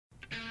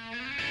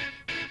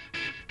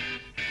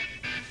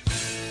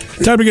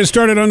Time to get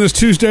started on this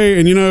Tuesday,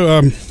 and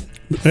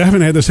I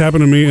haven't had this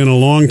happen to me in a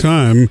long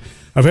time.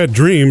 I've had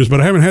dreams, but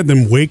I haven't had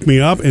them wake me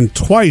up, and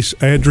twice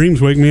I had dreams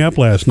wake me up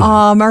last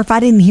night. Murph, I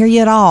didn't hear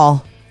you at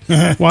all.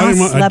 Well, I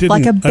slept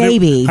like a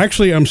baby.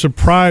 Actually, I'm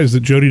surprised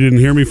that Jody didn't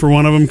hear me for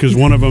one of them, because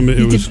one of them,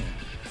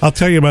 I'll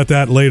tell you about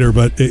that later,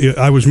 but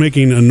I was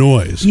making a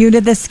noise. You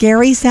did the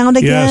scary sound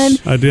again?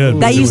 Yes, I did.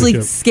 That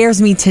usually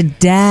scares me to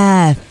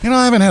death.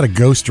 I haven't had a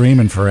ghost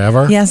dream in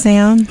forever. Yeah,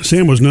 Sam?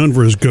 Sam was known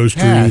for his ghost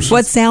dreams.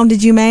 What sound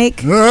did you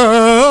make?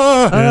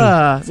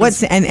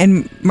 What's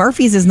and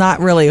Murphy's is not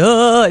really,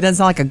 it doesn't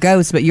sound like a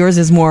ghost, but yours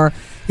is more...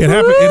 It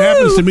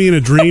happens to me in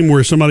a dream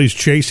where somebody's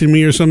chasing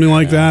me or something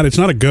like that. It's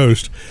not a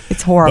ghost.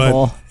 It's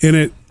horrible.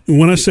 But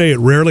when I say it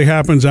rarely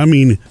happens, I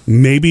mean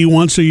maybe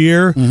once a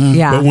year. Mm-hmm.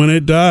 Yeah. But when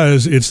it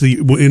does, it's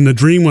in the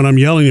dream when I'm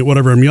yelling at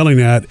whatever I'm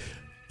yelling at.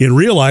 In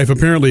real life,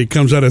 apparently, it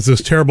comes out as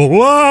this terrible,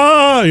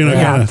 wah,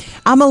 Yeah.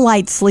 I'm a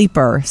light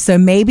sleeper, so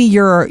maybe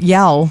your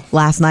yell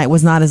last night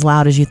was not as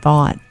loud as you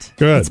thought.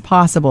 Good. It's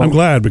possible. I'm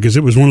glad, because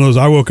it was one of those,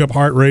 I woke up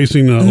heart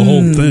racing, the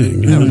whole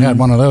thing. I haven't had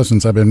one of those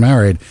since I've been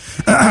married.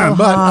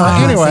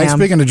 But anyway, Sam.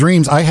 Speaking of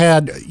dreams, I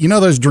had,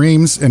 those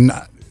dreams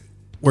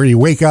where you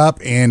wake up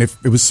and if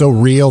it was so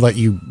real that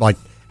you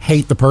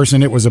hate the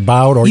person it was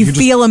about, or you just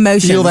feel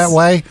emotions. Feel that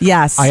way?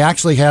 Yes. I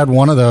actually had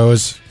one of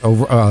those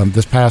over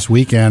this past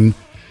weekend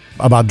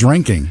about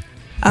drinking.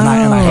 And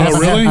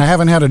I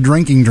haven't had a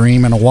drinking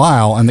dream in a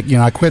while, and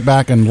I quit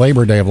back in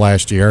Labor Day of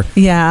last year.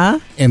 Yeah.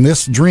 In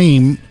this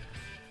dream,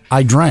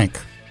 I drank.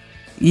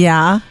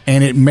 Yeah.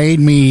 And it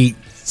made me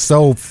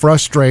so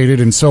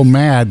frustrated and so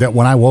mad that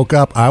when I woke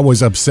up, I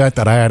was upset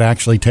that I had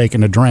actually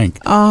taken a drink.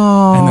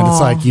 Oh. And then it's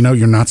like,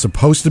 you're not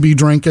supposed to be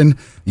drinking.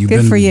 You've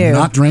Good been for you.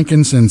 not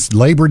drinking since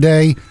Labor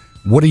Day.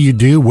 What do you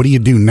do? What do you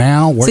do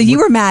now? So you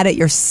were mad at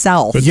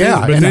yourself. But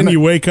then you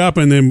wake up,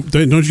 and then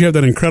don't you have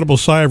that incredible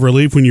sigh of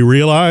relief when you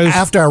realize?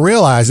 After I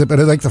realized it, but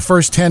the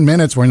first 10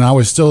 minutes when I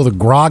was still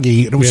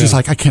groggy, it was just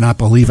like, I cannot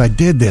believe I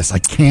did this. I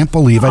can't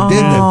believe I did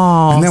this.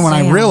 And then when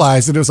I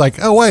realized it was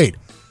like, oh, wait.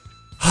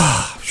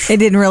 It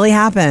didn't really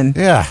happen.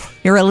 Yeah.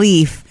 Your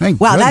relief. Thank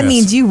wow, goodness. That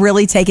means you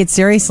really take it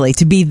seriously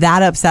to be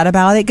that upset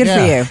about it. Good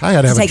for you. I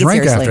had to have a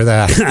drink after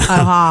that.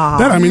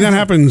 That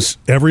happens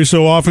every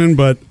so often,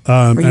 but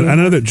and I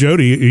know that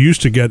Jody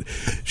used to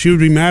she would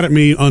be mad at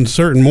me on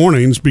certain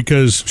mornings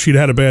because she'd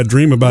had a bad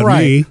dream about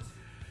me.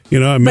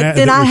 But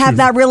then I have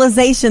that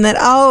realization that,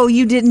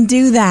 you didn't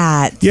do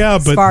that. Yeah,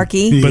 but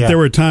Sparky. But there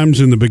were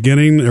times in the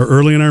beginning or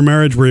early in our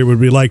marriage where it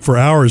would be like for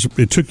hours.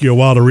 It took you a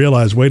while to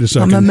realize, wait a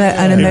second. I'm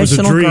an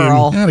emotional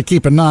girl. I had to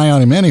keep an eye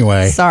on him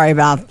anyway. Sorry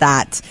about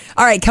that.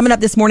 All right, coming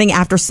up this morning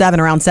after 7,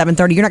 around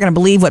 7:30, you're not going to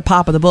believe what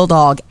Papa the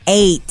Bulldog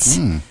ate.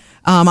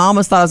 I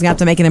almost thought I was going to have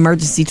to make an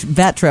emergency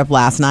vet trip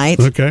last night.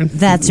 Okay.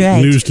 That's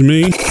right. News to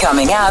me.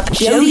 Coming up,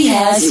 Jody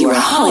has your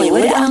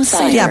Hollywood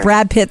Outsider. Yeah,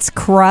 Brad Pitt's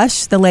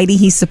crush, the lady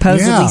he's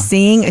supposedly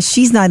seeing,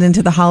 she's not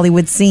into the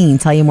Hollywood scene.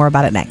 Tell you more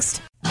about it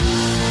next.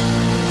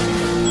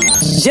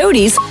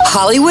 Jody's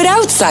Hollywood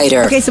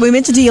Outsider. Okay, so we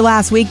mentioned to you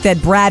last week that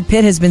Brad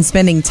Pitt has been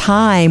spending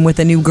time with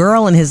a new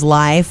girl in his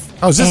life.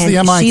 Oh, is this the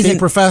MIT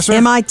professor?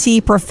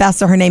 MIT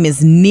professor. Her name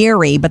is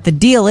Neri, but the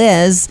deal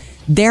is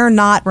they're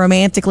not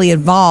romantically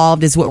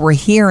involved, is what we're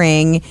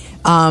hearing.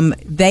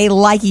 They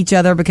like each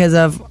other because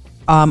of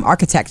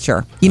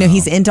architecture.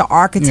 He's into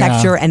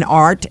architecture and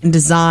art and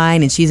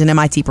design, and she's an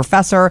MIT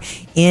professor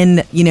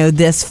in,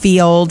 this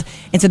field.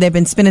 And so they've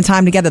been spending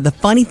time together. The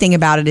funny thing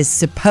about it is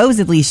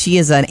supposedly she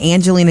is an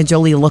Angelina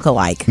Jolie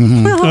lookalike.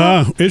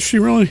 Mm-hmm. Is she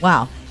really?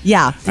 Wow.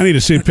 Yeah. I need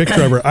to see a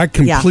picture of her. I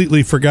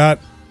completely forgot.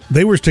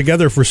 They were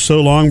together for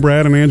so long,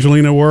 Brad and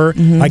Angelina were.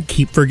 I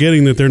keep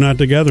forgetting that they're not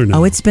together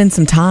now. Oh, it's been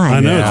some time. I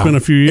know, it's been a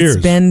few years.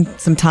 It's been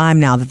some time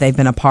now that they've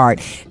been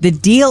apart. The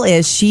deal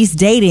is she's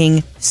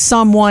dating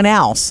someone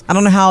else. I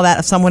don't know how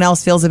that someone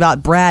else feels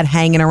about Brad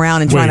hanging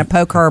around and trying to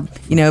poke her,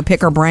 pick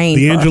her brain.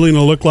 The Angelina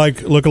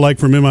lookalike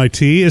from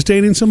MIT is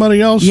dating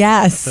somebody else?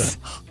 Yes.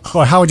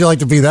 Well, how would you like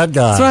to be that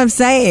guy? That's what I'm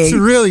saying. So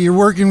really, you're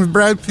working with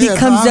Brad Pitt? He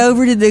comes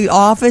over to the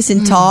office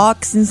and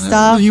talks and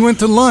stuff. You went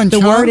to lunch. The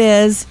word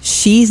is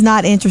she's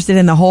not interested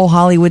in the whole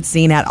Hollywood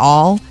scene at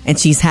all, and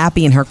she's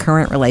happy in her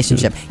current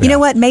relationship. You know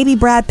what? Maybe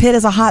Brad Pitt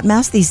is a hot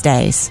mess these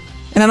days.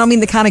 And I don't mean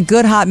the kind of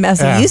good hot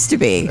mess it used to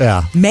be.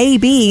 Yeah.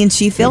 Maybe, and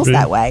she feels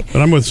that way.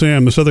 But I'm with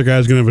Sam. This other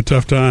guy's going to have a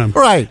tough time.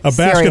 Right. A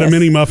basket of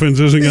mini muffins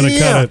isn't going to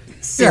cut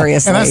it.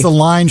 Seriously. And that's the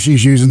line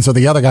she's using so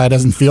the other guy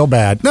doesn't feel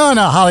bad. No,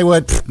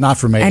 Hollywood, not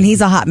for me. And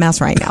he's a hot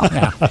mess right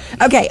now.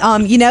 Okay,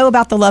 you know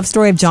about the love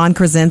story of John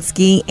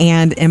Krasinski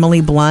and Emily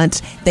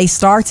Blunt. They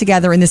star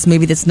together in this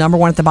movie that's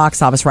 #1 at the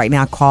box office right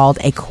now called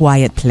A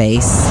Quiet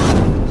Place.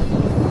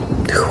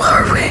 Who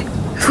are we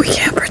if we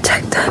can't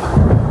protect them?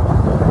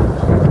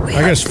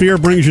 I guess fear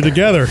brings you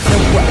together.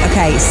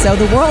 Okay, so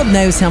the world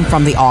knows him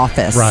from The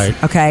Office. Right.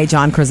 Okay,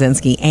 John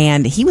Krasinski.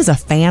 And he was a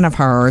fan of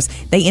hers.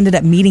 They ended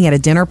up meeting at a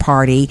dinner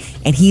party,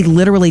 and he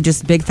literally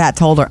just big fat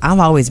told her, I've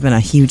always been a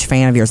huge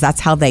fan of yours.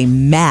 That's how they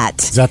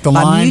met. Is that the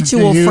line?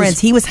 Mutual friends.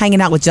 He was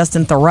hanging out with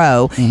Justin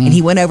Theroux, and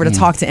he went over to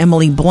talk to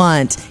Emily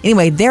Blunt.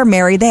 Anyway, they're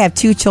married. They have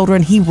 2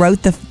 children. He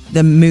wrote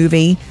the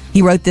movie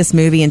He wrote this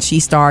movie and she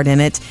starred in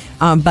it.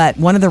 But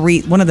one of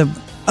the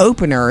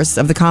openers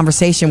of the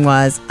conversation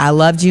was, "I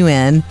loved you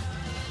in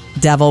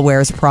Devil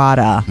Wears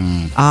Prada."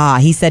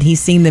 He said he's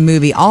seen the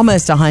movie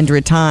almost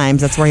 100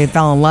 times. That's where he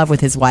fell in love with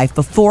his wife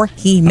before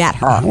he met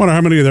her. I wonder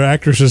how many other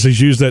actresses he's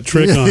used that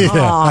trick on.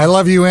 I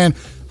love you in.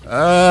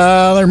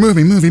 They're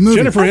movie.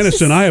 Jennifer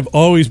Aniston, I have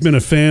always been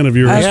a fan of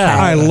yours. Okay.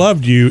 I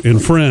loved you in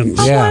Friends.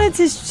 I wanted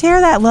to share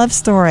that love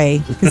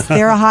story because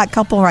they're a hot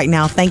couple right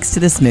now thanks to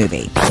this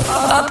movie.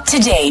 Up to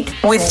date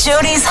with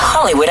Jody's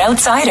Hollywood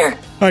Outsider.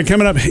 All right,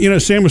 coming up,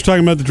 Sam was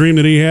talking about the dream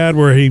that he had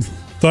where he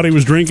thought he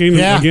was drinking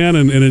again,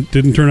 and it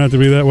didn't turn out to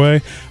be that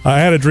way. I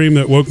had a dream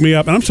that woke me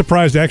up, and I'm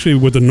surprised, actually,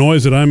 with the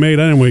noise that I made,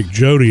 I didn't wake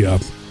Jody up.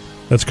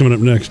 That's coming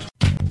up next.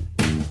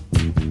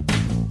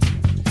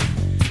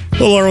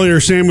 A little earlier,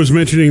 Sam was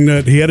mentioning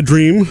that he had a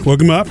dream,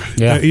 woke him up.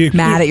 Yeah.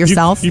 Mad at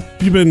yourself?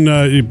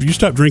 You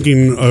stopped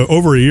drinking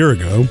over a year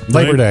ago.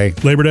 Labor right? Day.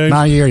 Labor Day?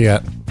 Not a year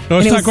yet. Oh,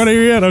 it's And it not was- quite a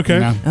year yet? Okay.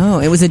 No. Oh,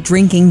 it was a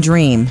drinking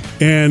dream.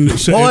 And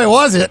so, Boy,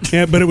 was it.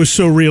 Yeah, but it was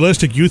so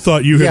realistic, you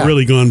thought you had Yeah.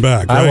 really gone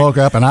back, right? I woke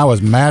up and I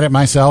was mad at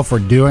myself for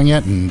doing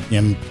it, and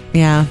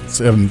Yeah.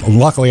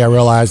 luckily I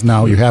realized,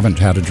 no, you haven't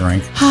had a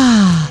drink.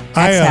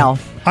 Exhale.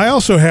 I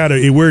also had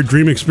a weird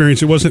dream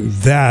experience. It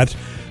wasn't that,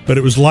 but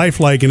it was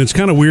lifelike, and it's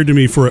kind of weird to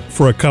me for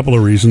a couple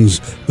of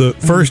reasons. The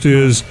first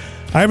is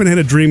I haven't had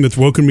a dream that's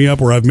woken me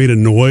up where I've made a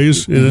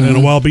noise in a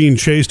while being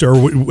chased, or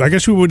I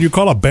guess what would you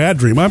call a bad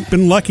dream. I've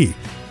been lucky.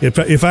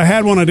 If I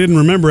had one, I didn't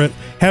remember it.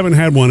 Haven't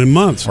had one in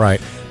months.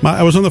 Right.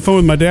 I was on the phone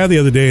with my dad the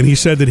other day, and he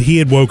said that he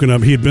had woken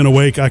up. He had been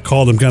awake. I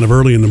called him kind of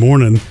early in the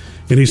morning.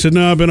 And he said,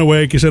 "No, I've been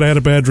awake." He said, "I had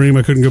a bad dream.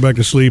 I couldn't go back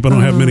to sleep. I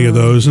don't have many of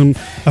those." And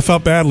I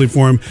felt badly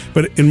for him.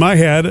 But in my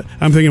head,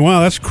 I'm thinking, wow,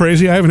 that's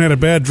crazy. I haven't had a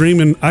bad dream,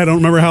 and I don't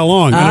remember how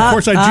long. And, of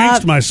course, I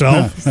jinxed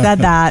myself. Said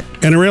that.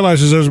 And I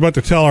realized as I was about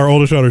to tell our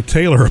oldest daughter,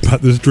 Taylor,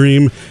 about this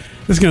dream,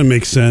 it's going to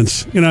make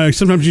sense.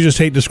 Sometimes you just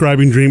hate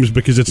describing dreams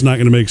because it's not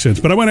going to make sense.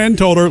 But I went ahead and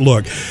told her,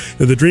 look,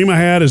 the dream I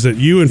had is that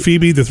you and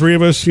Phoebe, the three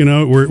of us,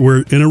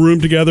 we're in a room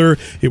together.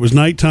 It was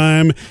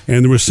nighttime,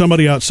 and there was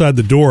somebody outside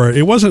the door.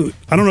 It wasn't,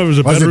 I don't know if it was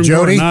a Was it bedroom door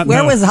Jody? or not. Where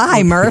No. was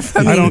I, Murph?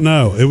 I don't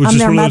know. It was I'm just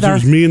their one of those. mother. It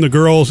was me and the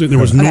girls, and there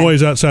was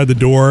noise outside the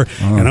door,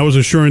 and I was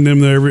assuring them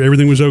that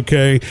everything was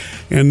okay.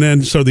 And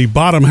then, so the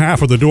bottom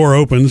half of the door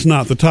opens,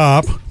 not the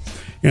top.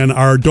 And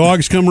our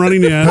dogs come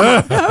running in,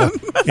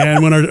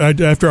 and when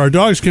after our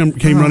dogs came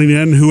running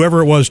in,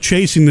 whoever it was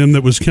chasing them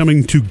that was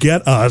coming to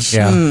get us,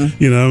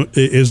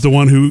 is the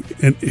one who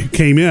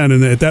came in.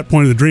 And at that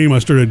point of the dream, I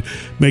started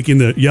making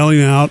the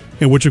yelling out,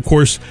 and which of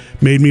course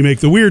made me make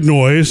the weird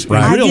noise in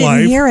I real didn't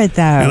life. hear it,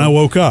 though. And I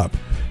woke up,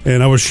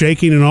 and I was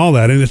shaking and all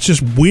that. And it's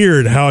just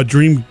weird how a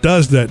dream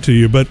does that to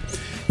you. But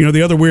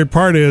the other weird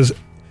part is,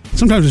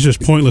 sometimes it's just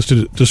pointless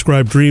to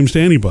describe dreams to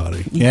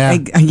anybody. Yeah.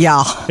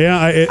 Yeah.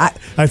 Yeah,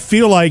 I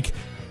feel like,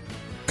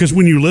 because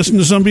when you listen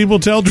to some people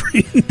tell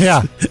dreams,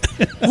 Yeah.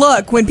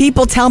 Look, when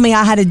people tell me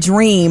I had a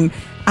dream,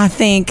 I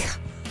think,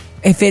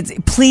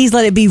 please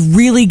let it be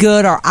really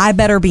good, or I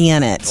better be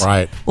in it.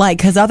 Right.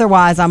 Because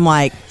otherwise I'm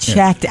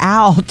checked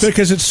out.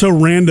 because it's so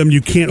random,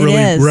 you can't It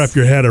really is. wrap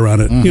your head around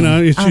it.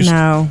 It's I just,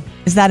 know.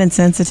 Is that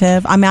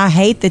insensitive? I mean, I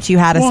hate that you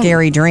had a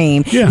scary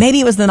dream. yeah.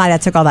 Maybe it was the night I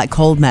took all that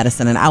cold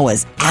medicine and I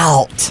was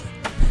out.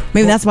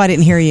 Maybe that's why I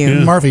didn't hear you.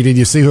 Yeah. Murphy, did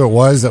you see who it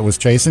was that was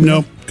chasing you?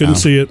 Nope, couldn't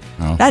see it.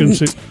 Oh. Couldn't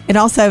see. It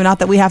also, not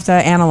that we have to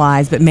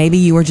analyze, but maybe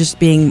you were just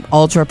being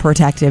ultra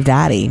protective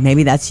daddy.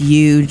 Maybe that's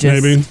you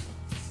just. Maybe.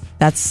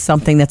 That's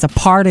something that's a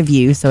part of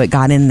you, so it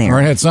got in there.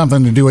 Or it had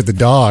something to do with the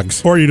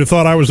dogs. Or you'd have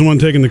thought I was the one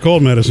taking the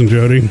cold medicine,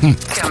 Jody.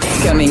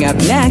 Coming up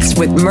next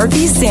with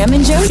Murphy, Sam,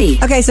 and Jody.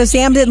 Okay, so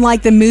Sam didn't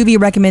like the movie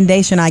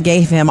recommendation I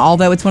gave him,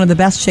 although it's one of the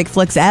best chick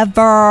flicks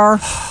ever.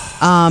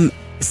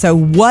 So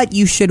what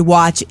you should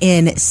watch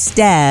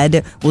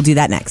instead, we'll do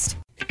that next.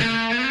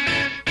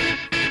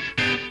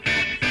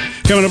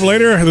 Coming up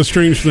later, the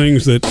strange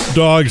things that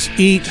dogs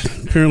eat.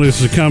 Apparently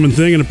this is a common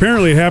thing, and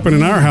apparently it happened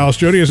in our house.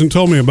 Jody hasn't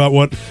told me about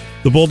what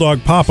our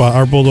bulldog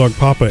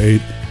Papa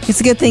ate. It's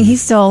a good thing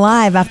he's still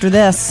alive after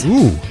this.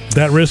 Ooh,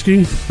 that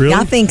risky? Really?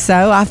 I think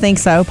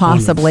so,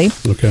 possibly.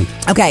 Okay.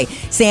 Okay,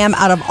 Sam,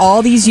 out of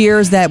all these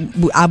years that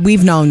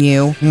we've known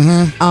you,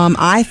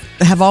 I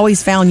have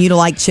always found you to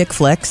like chick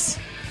flicks.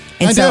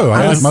 And I so do. I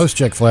like was most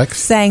chick flicks.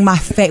 saying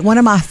one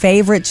of my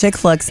favorite chick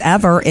flicks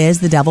ever is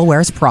The Devil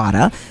Wears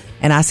Prada,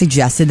 and I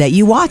suggested that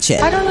you watch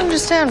it. I don't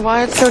understand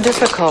why it's so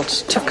difficult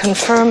to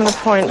confirm an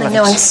appointment.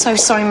 No, I'm so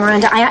sorry,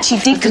 Miranda. I actually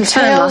did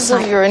confirm Details last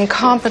of night. your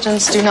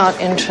incompetence do not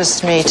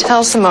interest me.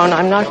 Tell Simone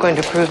I'm not going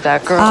to prove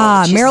that girl.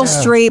 Meryl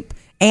Streep,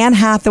 Anne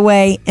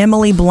Hathaway,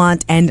 Emily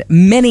Blunt, and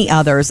many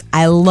others.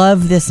 I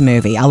love this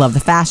movie. I love the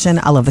fashion.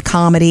 I love the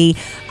comedy.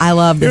 I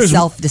love the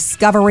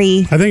self-discovery.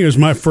 I think it was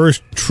my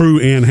first true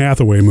Anne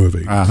Hathaway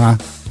movie. Uh-huh.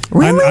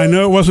 Really? I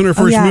know it wasn't her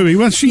first yeah. movie.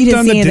 Well, You she'd didn't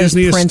done the see any of those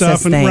Disney princess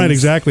stuff, and right, things.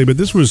 exactly. But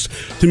this was,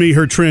 to me,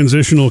 her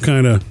transitional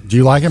kind of. Do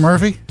you like it,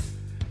 Murphy?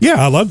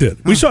 Yeah, I loved it.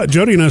 We saw it.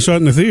 Jody and I saw it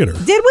in the theater.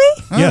 Did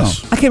we?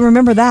 Yes. I can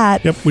remember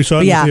that. Yep, we saw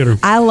it in the theater.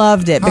 I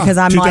loved it because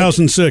I'm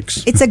 2006.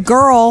 like, it's a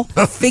girl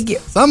figure.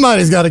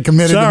 Somebody's got it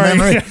committed to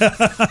memory.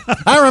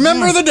 I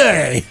remember the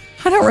day.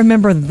 I don't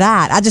remember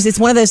that. It's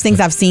one of those things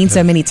I've seen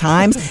so many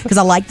times because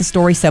I like the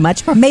story so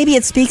much. Maybe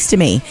it speaks to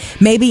me.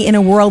 Maybe in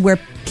a world where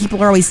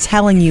people are always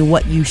telling you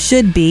what you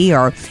should be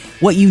or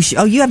what you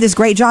you have this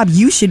great job.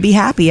 You should be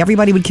happy.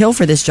 Everybody would kill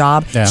for this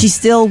job. Yeah. She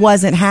still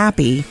wasn't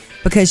happy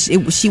because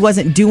she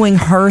wasn't doing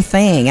her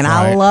thing. And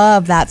I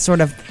love that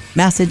sort of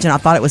message, and I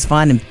thought it was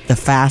fun, and the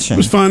fashion. It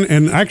was fun,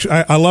 and actually,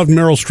 I loved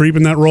Meryl Streep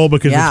in that role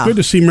because it's good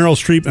to see Meryl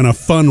Streep in a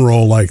fun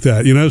role like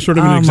that. You know, sort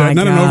of not an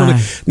overly,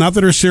 not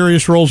that her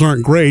serious roles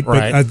aren't great,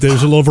 but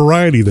there's a little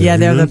variety there. Yeah,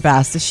 they're the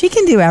best. She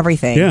can do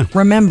everything. Yeah.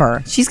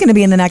 Remember, she's going to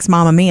be in the next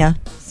Mamma Mia,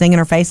 singing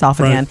her face off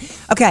again.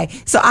 Okay,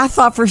 so I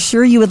thought for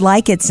sure you would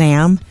like it,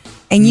 Sam.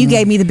 And you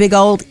gave me the big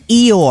old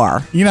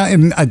Eeyore. You know,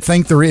 and I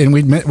think and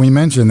we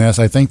mentioned this.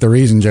 I think the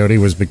reason, Jody,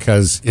 was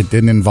because it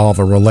didn't involve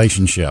a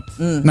relationship.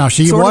 Now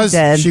she was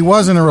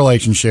in a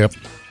relationship,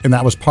 and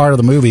that was part of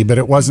the movie, but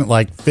it wasn't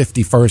like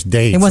 50 First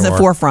Dates. It wasn't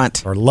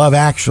Forefront or Love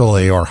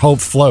Actually or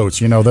Hope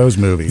Floats. You know those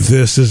movies.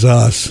 This Is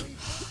Us.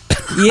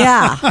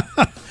 Yeah.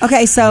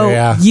 Okay,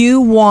 so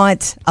you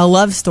want a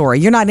love story.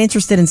 You're not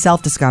interested in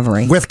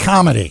self-discovery with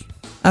comedy.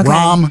 Okay.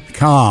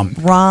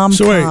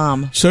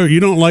 Rom-com. So you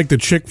don't like the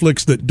chick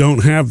flicks that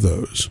don't have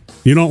those?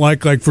 You don't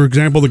like for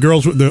example,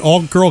 the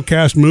all-girl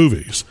cast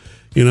movies,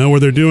 you know, where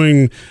they're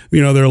doing,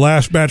 you know, their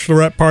last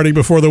bachelorette party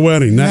before the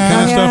wedding, that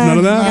kind of stuff? None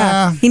of that?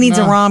 Yeah. He needs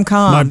a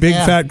rom-com. My Big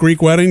Fat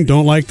Greek Wedding,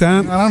 don't like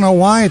that? I don't know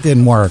why it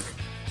didn't work.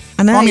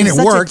 I know. Well, I mean, it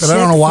worked, but I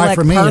don't know why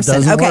for me it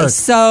doesn't work. Okay,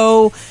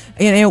 so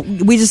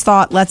we just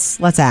thought let's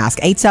ask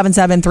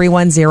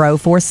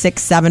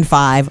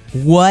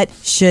 877-310-4675. What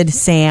should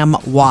Sam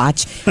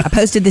watch? I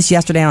posted this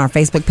yesterday on our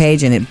Facebook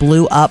page and it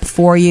blew up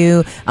for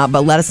you.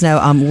 But let us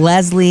know.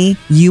 Leslie,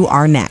 you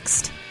are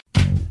next.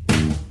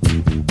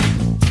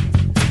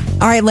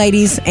 All right,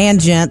 ladies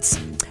and gents.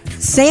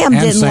 Sam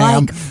didn't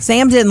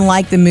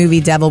like the movie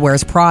Devil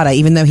Wears Prada,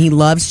 even though he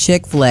loves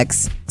chick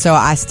flicks. So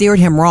I steered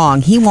him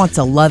wrong. He wants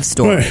a love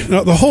story. Right.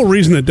 Now, the whole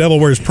reason that Devil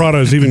Wears Prada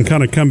has even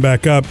kind of come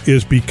back up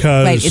is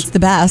because it's the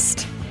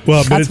best.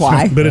 Well, that's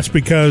why. But it's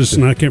because,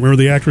 and I can't remember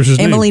the actress's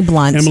name. Emily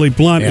Blunt. Emily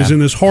Blunt is in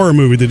this horror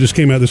movie that just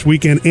came out this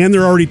weekend, and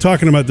they're already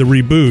talking about the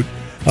reboot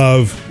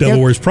of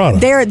Devil Wears Prada.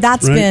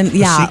 That's been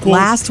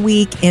last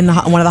week in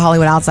one of the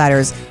Hollywood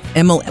Outsiders.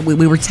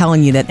 We were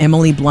telling you that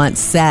Emily Blunt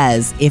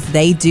says if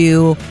they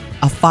do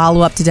a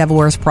follow-up to Devil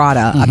Wears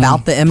Prada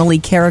about the Emily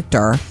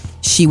character,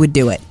 she would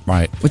do it.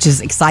 Right. Which is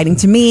exciting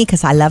to me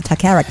because I loved her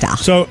character.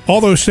 So,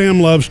 although Sam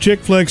loves chick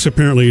flicks,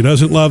 apparently he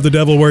doesn't love the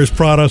Devil Wears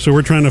Prada, so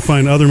we're trying to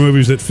find other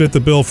movies that fit the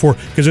bill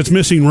because it's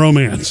missing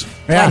romance.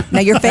 Yeah. Right.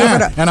 Now, your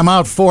favorite... and I'm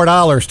out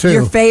 $4, too.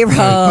 Your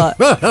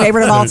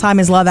favorite of all time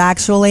is Love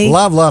Actually?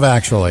 Love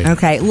Actually.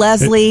 Okay.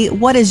 Leslie,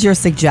 what is your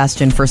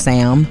suggestion for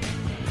Sam?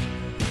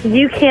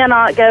 You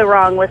cannot go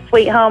wrong with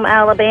Sweet Home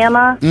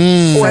Alabama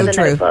or The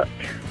Notebook.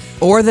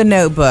 Or The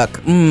Notebook.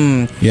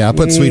 Yeah, I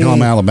put Sweet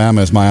Home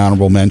Alabama as my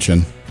honorable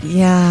mention.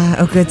 Yeah.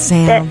 Oh, good,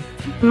 Sam. That's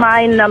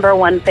my number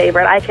one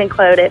favorite. I can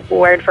quote it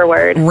word for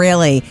word.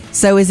 Really?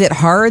 So is it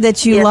her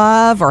that you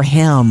love or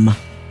him?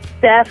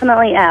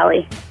 Definitely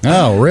Allie.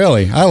 Oh,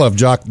 really? I love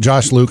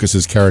Josh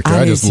Lucas's character.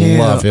 I just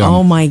love him.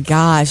 Oh, my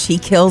gosh. He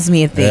kills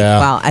me at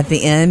the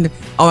end.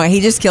 Oh,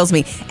 he just kills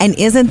me. And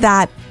isn't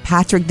that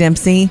Patrick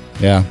Dempsey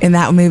in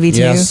that movie, too?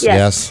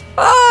 Yes.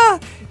 Ah,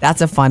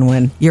 that's a fun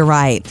one. You're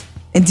right.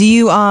 And do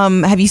you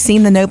have you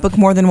seen The Notebook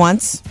more than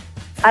once?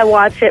 I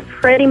watch it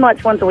pretty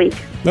much once a week.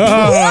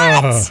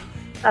 What?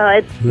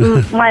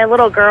 It's my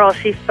little girl.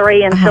 She's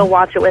 3, and she'll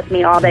watch it with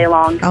me all day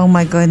long. Oh,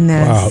 my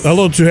goodness. Wow. A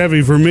little too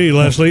heavy for me,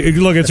 Leslie.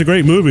 Look, it's a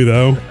great movie,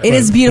 though. It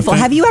is beautiful.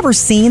 Have you ever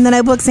seen The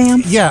Notebook,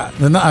 Sam? Yeah,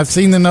 I've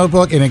seen The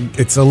Notebook, and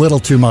it's a little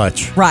too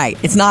much. Right.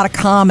 It's not a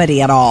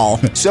comedy at all.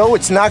 So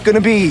it's not going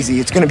to be easy.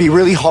 It's going to be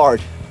really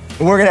hard.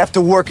 And we're going to have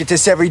to work at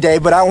this every day,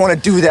 but I want to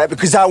do that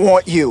because I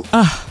want you.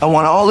 I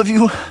want all of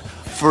you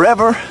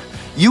forever.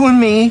 You and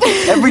me,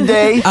 every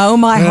day. Oh,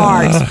 my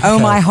heart. Oh,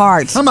 my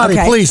heart. Somebody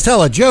please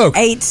tell a joke.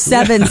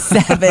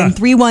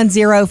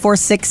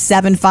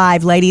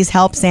 877-310-4675. Ladies,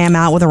 help Sam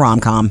out with a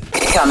rom-com.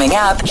 Coming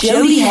up,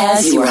 Jody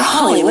has your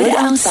Hollywood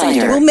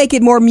Outsider. We'll make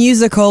it more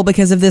musical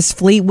because of this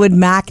Fleetwood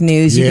Mac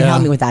news. You can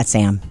help me with that,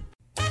 Sam.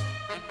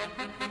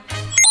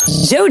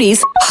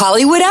 Jody's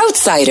Hollywood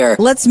Outsider.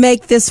 Let's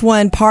make this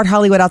one part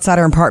Hollywood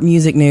Outsider and part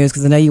music news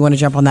because I know you want to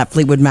jump on that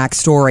Fleetwood Mac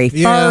story.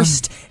 Yeah.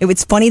 First,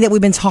 it's funny that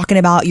we've been talking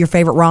about your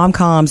favorite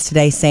rom-coms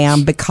today,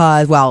 Sam,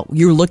 because,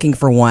 you're looking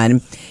for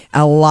one.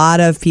 A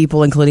lot of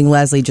people, including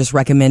Leslie, just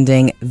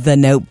recommending The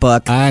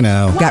Notebook. I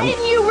know. Why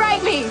didn't you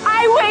write me?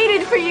 I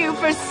waited for you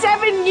for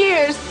 7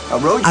 years.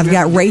 I've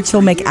got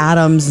Rachel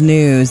McAdams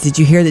news. Did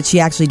you hear that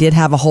she actually did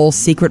have a whole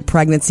secret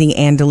pregnancy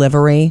and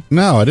delivery?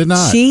 No, I did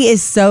not. She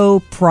is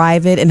so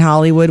private in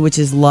Hollywood, which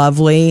is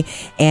lovely.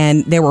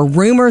 And there were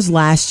rumors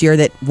last year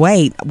that,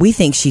 we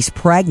think she's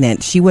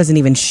pregnant. She wasn't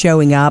even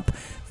showing up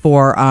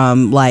for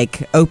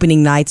like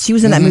opening nights. She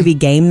was in that movie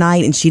Game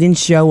Night, and she didn't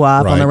show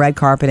up on the red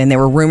carpet, and there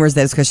were rumors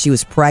that it's because she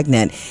was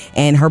pregnant.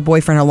 And her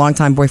boyfriend, her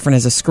longtime boyfriend,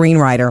 is a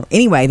screenwriter.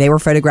 Anyway, they were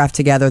photographed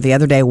together the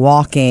other day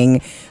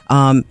walking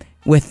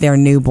with their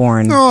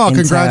newborn. Oh,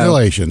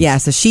 congratulations.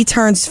 So she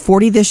turns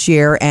 40 this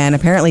year and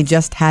apparently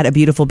just had a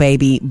beautiful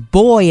baby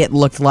boy, it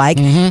looked like.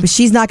 But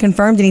she's not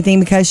confirmed anything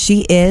because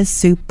she is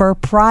super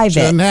private.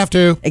 Shouldn't have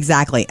to.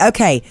 Exactly.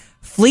 Okay.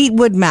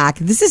 Fleetwood Mac.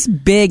 This is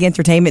big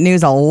entertainment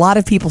news. A lot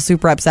of people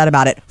super upset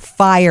about it.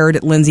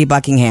 Fired Lindsey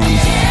Buckingham.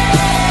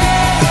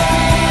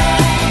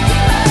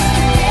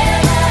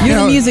 You're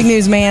the music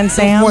news man,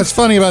 Sam. What's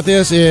funny about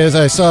this is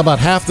I saw about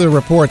half the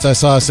reports I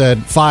saw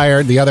said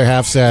fired. The other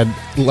half said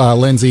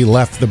Lindsey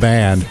left the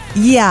band.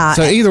 Yeah.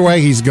 So either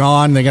way, he's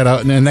gone.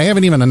 And they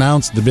haven't even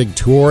announced the big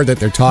tour that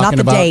they're talking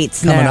about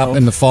dates, coming up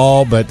in the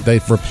fall, but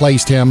they've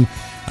replaced him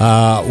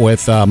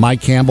with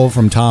Mike Campbell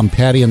from Tom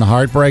Petty and the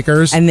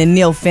Heartbreakers. And then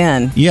Neil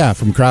Finn. Yeah,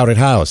 from Crowded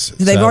House.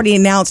 So they've already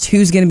announced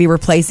who's going to be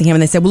replacing him.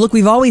 And they said, well, look,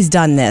 we've always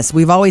done this.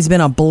 We've always been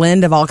a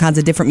blend of all kinds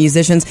of different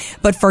musicians.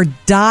 But for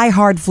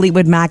diehard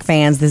Fleetwood Mac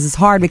fans, this is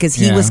hard because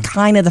he was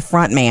kind of the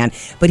front man.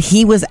 But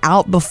he was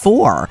out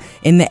before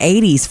in the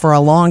 80s for a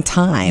long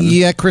time.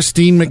 Yeah,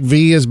 Christine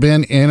McVie has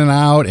been in and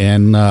out.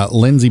 And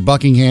Lindsey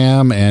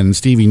Buckingham and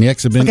Stevie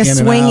Nicks have been in and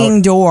out. Like a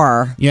swinging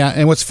door. Yeah,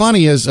 and what's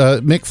funny is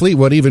Mick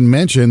Fleetwood even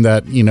mentioned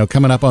that,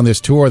 coming up on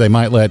this tour, they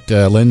might let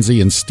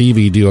Lindsey and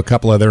Stevie do a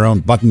couple of their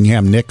own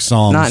Buckingham Nicks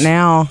songs. Not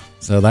now.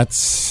 So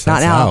that's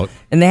not now. Out.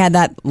 And they had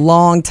that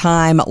long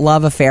time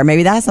love affair.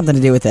 Maybe that has something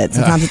to do with it.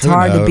 Sometimes it's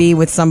hard to be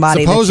with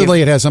somebody.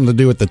 Supposedly it has something to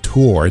do with the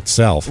tour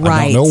itself.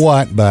 Right. I don't know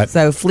what, but.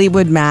 So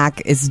Fleetwood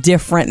Mac is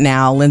different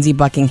now. Lindsey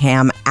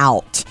Buckingham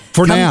out.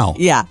 For now.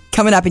 Yeah.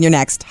 Coming up in your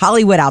next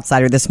Hollywood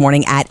Outsider this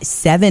morning at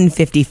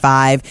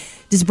 7:55.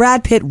 Does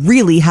Brad Pitt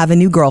really have a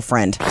new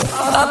girlfriend?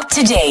 Up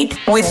to date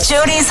with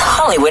Jody's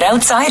Hollywood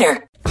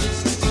Outsider.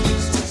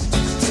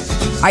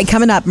 All right,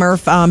 coming up,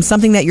 Murph,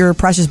 something that your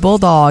precious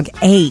bulldog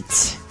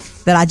ate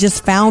that I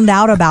just found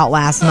out about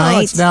last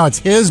night. Now it's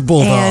his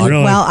bulldog. And,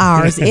 Really? well,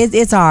 ours.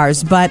 It's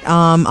ours. But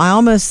I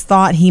almost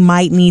thought he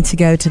might need to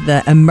go to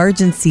the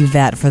emergency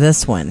vet for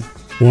this one.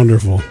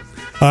 Wonderful.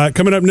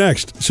 Coming up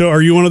next. So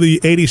are you one of the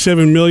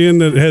 87 million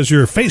that has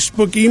your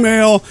Facebook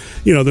email,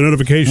 the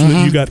notification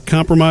that you got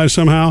compromised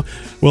somehow?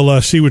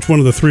 We'll see which one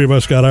of the three of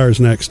us got ours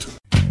next.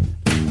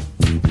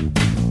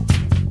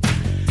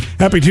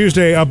 Happy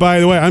Tuesday. By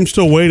the way, I'm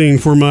still waiting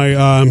for my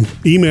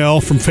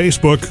email from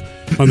Facebook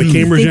on the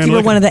Cambridge Analytica. You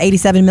were one of the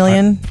 87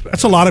 million?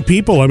 That's a lot of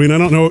people. I mean, I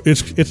don't know.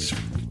 It's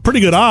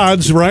pretty good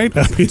odds, right?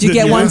 I mean, Did you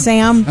get one,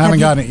 Sam? I haven't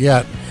gotten it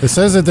yet. It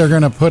says that they're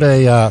going to put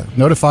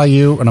notify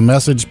you and a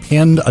message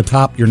pinned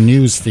atop your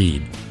news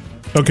feed.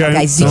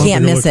 Okay, so you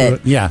can't miss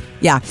it. Yeah,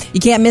 you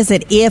can't miss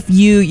it if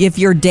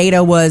your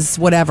data was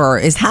whatever.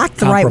 Is hacked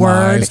the right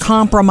word?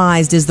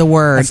 Compromised is the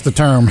word. That's the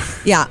term.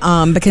 Yeah,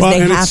 because they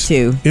have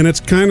to. And it's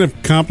kind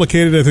of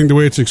complicated. I think the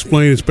way it's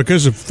explained, it's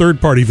because of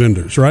third-party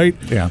vendors, right?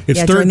 Yeah,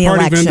 it's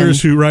third-party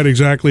vendors who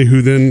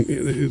who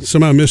then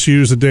somehow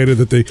misuse the data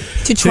that they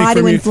to try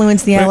to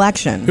influence the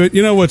election. But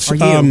you know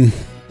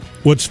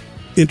what's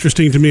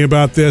interesting to me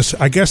about this,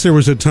 I guess there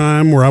was a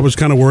time where I was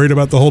kind of worried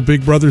about the whole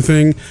Big Brother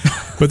thing,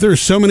 but there are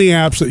so many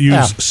apps that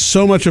use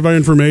so much of our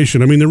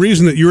information. I mean, the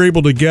reason that you're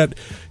able to get,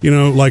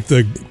 like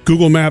the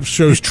Google Maps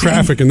shows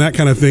traffic and that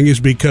kind of thing is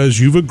because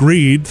you've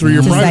agreed through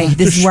your privacy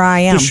this is where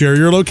I am to share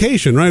your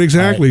location, right?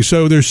 Exactly. Right.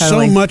 So there's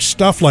so much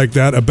stuff like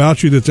that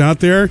about you that's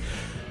out there.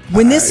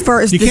 When this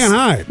first, you can't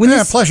hide.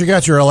 Plus, you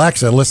got your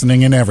Alexa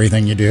listening in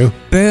everything you do.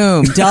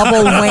 Boom,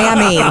 double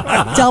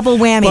whammy, double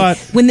whammy. But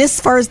when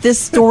this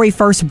story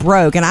first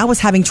broke, and I was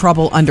having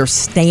trouble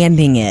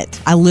understanding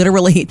it, I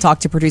literally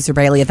talked to producer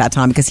Bailey at that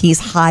time because he's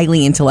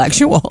highly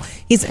intellectual.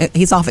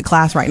 He's off at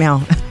class right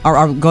now,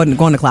 or going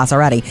to class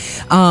already.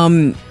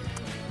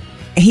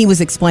 He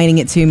was explaining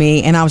it to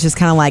me, and I was just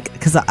kind of like,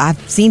 because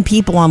I've seen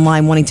people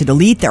online wanting to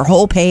delete their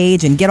whole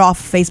page and get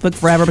off Facebook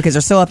forever because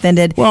they're so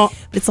offended. Well,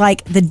 it's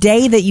like the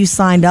day that you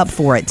signed up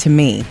for it, to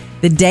me,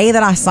 the day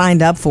that I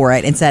signed up for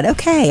it and said,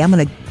 okay, I'm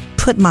going to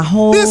put my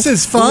whole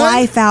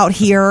life out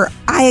here,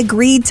 I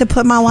agreed to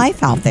put my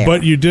life out there.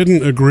 But you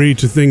didn't agree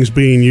to things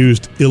being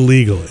used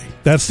illegally.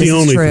 That's the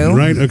only thing,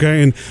 right?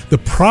 Okay, and the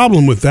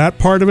problem with that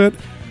part of it,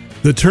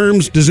 the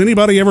terms, does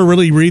anybody ever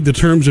really read the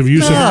terms of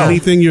use of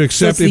anything you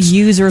accept? So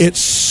it's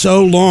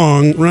so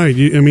long, right?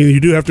 You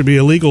do have to be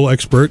a legal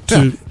expert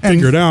to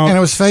figure it out. And it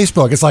was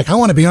Facebook. It's like, I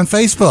want to be on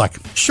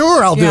Facebook.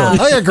 Sure, I'll do it.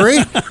 I agree.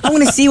 I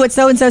want to see what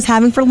so-and-so's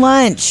having for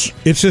lunch.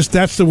 It's just,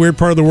 that's the weird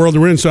part of the world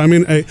we're in. So, I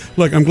mean,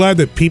 look, I'm glad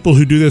that people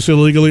who do this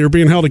illegally are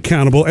being held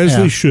accountable, as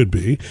they should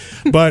be.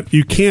 But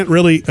you can't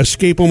really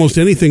escape almost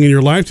anything in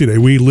your life today.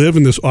 We live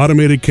in this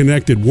automated,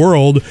 connected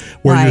world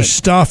where your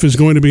stuff is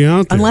going to be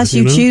out there. Unless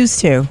you choose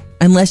to.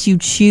 unless you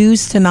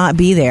choose to not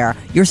be there.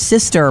 Your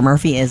sister,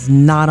 Murphy, is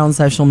not on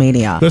social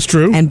media. That's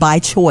true. And by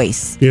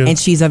choice. Yeah. And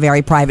she's a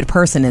very private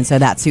person, and so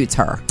that suits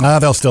her.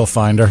 They'll still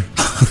find her.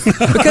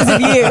 Because of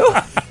you.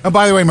 Oh,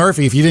 by the way,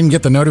 Murphy, if you didn't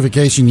get the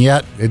notification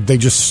yet, they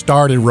just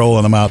started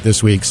rolling them out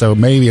this week. So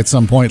maybe at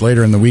some point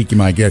later in the week you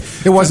might get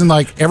it. It wasn't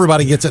like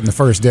everybody gets it in the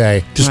first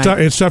day.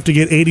 It's tough to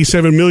get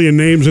 87 million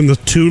names in the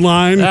 2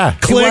 line. Yeah.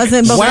 Click. It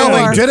wasn't before.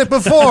 Well, they did it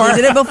before.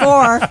 They did it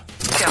before.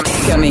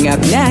 Coming up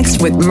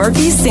next with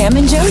Murphy, Sam,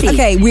 and Jody.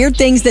 Okay, weird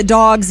things that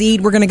dogs eat.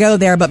 We're going to go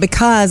there. But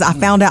because I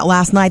found out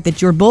last night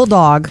that your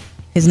bulldog,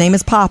 his name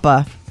is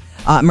Papa,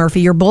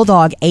 Murphy, your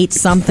bulldog ate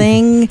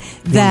something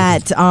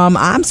that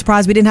I'm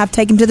surprised we didn't have to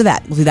take him to the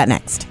vet. We'll do that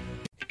next.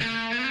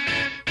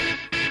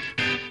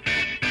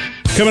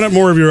 Coming up,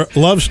 more of your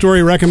love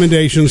story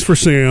recommendations for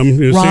Sam.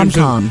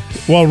 Rom-com.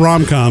 Well,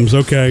 rom-coms,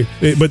 okay.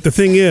 But the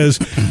thing is,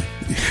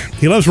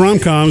 he loves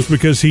rom-coms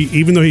because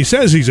even though he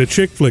says he's a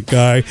chick flick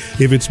guy,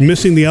 if it's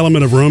missing the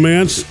element of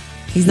romance,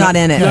 he's not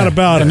in it. Not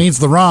about it. It needs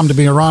the rom to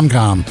be a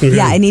rom-com. Okay.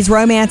 Yeah, it needs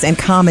romance and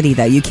comedy,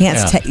 though. You can't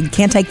you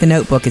can't take The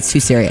Notebook. It's too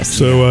serious.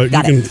 So you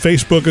can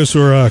Facebook us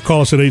or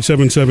call us at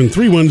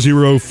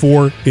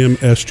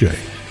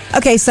 877-310-4MSJ.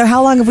 Okay, so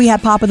how long have we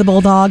had Papa the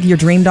Bulldog, your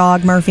dream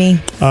dog, Murphy?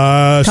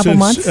 Couple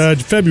months?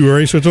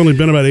 February, so it's only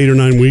been about 8 or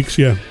 9 weeks,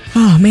 yeah.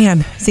 Oh,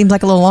 man. Seems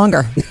like a little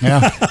longer.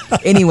 Yeah.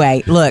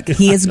 Anyway, look,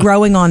 he is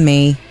growing on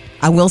me.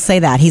 I will say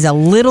that. He's a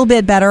little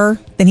bit better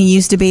than he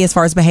used to be as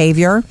far as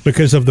behavior.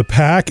 Because of the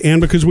pack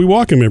and because we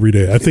walk him every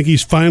day. I think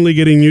he's finally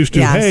getting used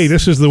to, hey,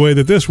 this is the way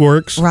that this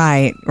works.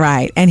 Right,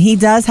 right. And he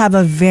does have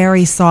a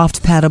very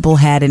soft, pettable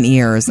head and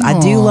ears. I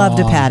do love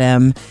to pet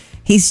him.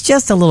 He's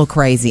just a little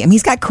crazy. I mean,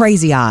 he's got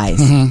crazy eyes.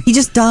 Mm-hmm. He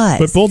just does.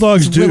 But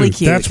bulldogs do. Really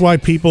cute. That's why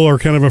people are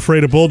kind of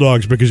afraid of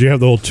bulldogs, because you have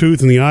the whole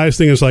tooth and the eyes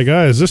thing. It's like,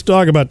 is this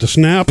dog about to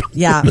snap?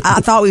 Yeah, I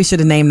thought we should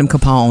have named him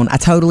Capone. I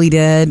totally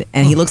did.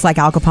 And he looks like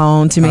Al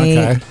Capone to me.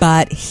 Okay.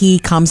 But he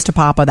comes to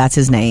Papa. That's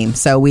his name.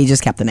 So we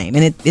just kept the name.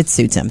 And it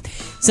suits him.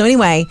 So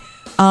anyway,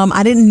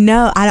 I didn't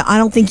know. I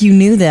don't think you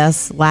knew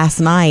this last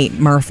night,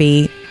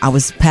 Murphy. I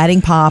was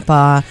petting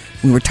Papa.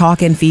 We were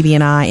talking, Phoebe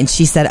and I. And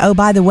she said, oh,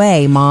 by the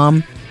way,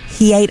 Mom,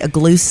 he ate a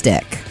glue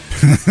stick.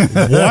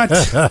 What?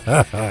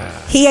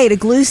 He ate a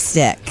glue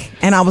stick.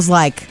 And I was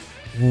like,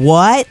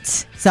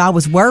 what? So I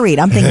was worried.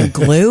 I'm thinking,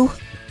 glue?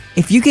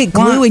 If you get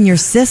glue in your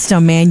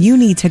system, man, you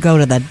need to go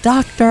to the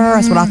doctor.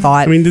 That's what I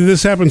thought. I mean, did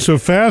this happen so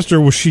fast, or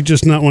was she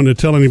just not wanting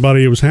to tell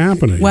anybody it was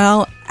happening?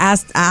 Well,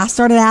 as I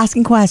started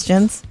asking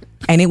questions,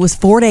 and it was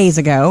 4 days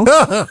ago.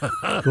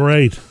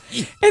 Great.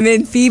 And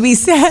then Phoebe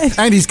said...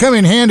 And he's come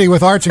in handy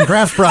with arts and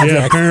crafts projects.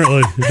 Yeah,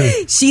 apparently.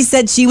 She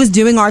said she was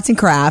doing arts and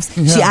crafts.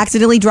 Yeah. She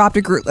accidentally dropped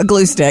a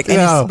glue stick.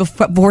 And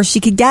before she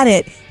could get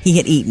it, he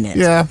had eaten it.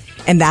 Yeah.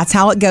 And that's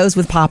how it goes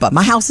with Papa.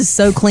 My house is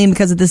so clean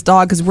because of this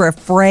dog, because we're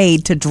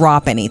afraid to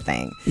drop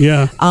anything.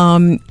 Yeah.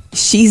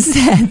 She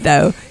said,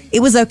 though, it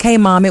was okay,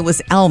 Mom. It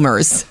was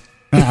Elmer's.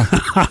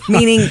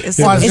 Meaning, is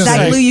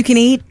that glue you can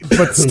eat?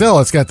 But still,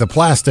 it's got the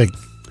plastic...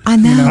 I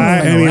know.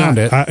 Around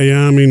it.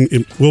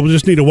 We'll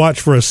just need to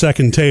watch for a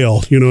second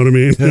tail. You know what I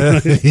mean?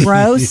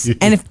 Gross.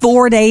 And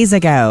 4 days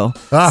ago.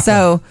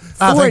 So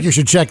I think you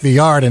should check the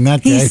yard in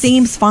that case. He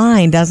seems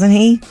fine, doesn't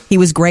he? He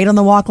was great on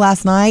the walk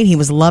last night. He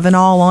was loving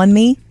all on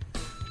me.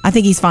 I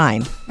think he's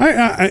fine.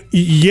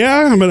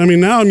 Yeah, but I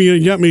mean, now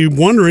you got me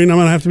wondering. I'm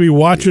going to have to be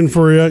watching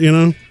for,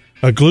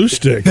 a glue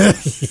stick.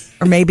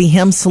 Or maybe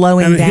him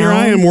slowing down. Here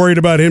I am worried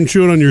about him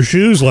chewing on your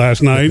shoes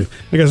last night.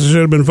 I guess I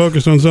should have been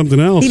focused on something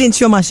else. He didn't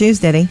chew on my shoes,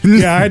 did he?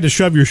 Yeah, I had to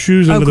shove your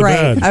shoes into the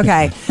bed.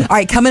 Okay. All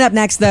right, coming up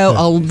next,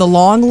 though, the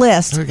long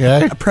list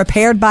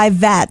prepared by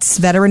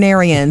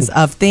veterinarians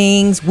of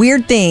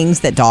weird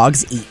things that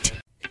dogs eat.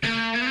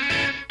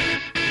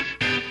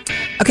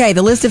 Okay,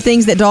 the list of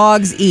things that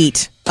dogs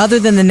eat, other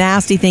than the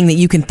nasty thing that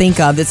you can think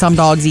of that some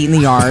dogs eat in the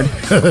yard.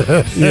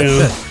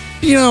 Yeah.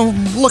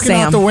 Looking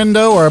out the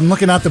window, or I'm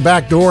looking out the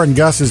back door and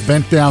Gus is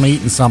bent down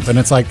eating something.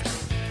 It's like,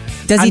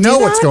 I know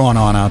what's going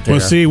on out there.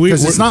 Well, see,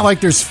 because it's not like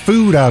there's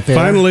food out there.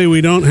 Finally,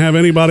 we don't have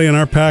anybody in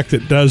our pack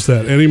that does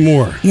that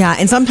anymore. Yeah,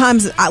 and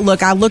sometimes, I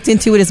looked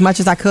into it as much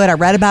as I could. I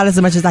read about it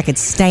as much as I could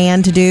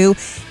stand to do.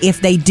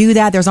 If they do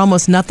that, there's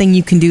almost nothing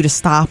you can do to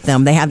stop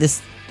them. They have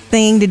this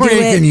thing to do it.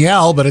 You can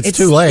yell, but it's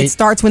too late. It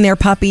starts when they're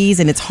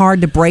puppies, and it's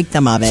hard to break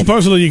them of it.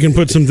 Supposedly you can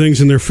put some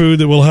things in their food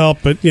that will help,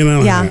 but, I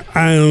don't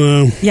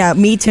know. Yeah,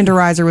 meat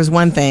tenderizer was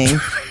one thing.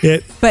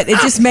 But it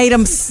just made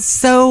them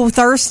so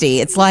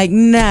thirsty. It's like,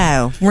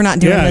 no, we're not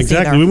doing this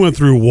exactly. either. We went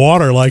through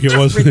water like it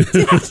was.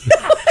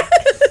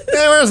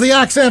 Where's the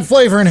accent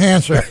flavor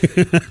enhancer?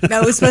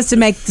 No, it was supposed to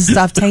make the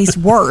stuff taste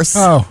worse.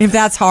 Oh. If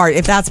that's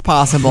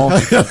possible.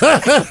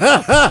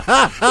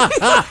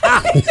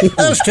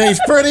 Those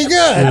taste pretty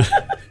good.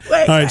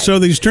 All right, so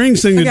these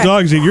strange things that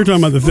dogs eat, you're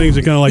talking about the things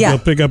that kind of like they'll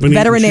pick up and eat.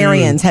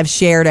 Veterinarians have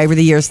shared over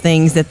the years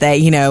things that they,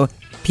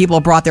 people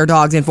brought their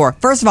dogs in for.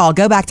 First of all,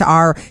 go back to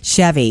our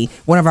Chevy,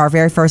 one of our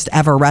very first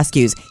ever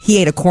rescues. He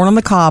ate a corn on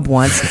the cob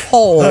once,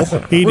 whole.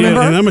 He did, and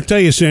I'm going to tell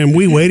you, Sam,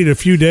 we waited a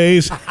few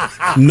days,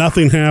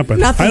 nothing happened.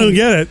 Nothing. I don't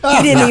get it.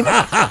 He didn't even,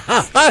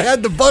 I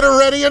had the butter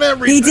ready and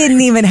everything. he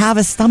didn't even have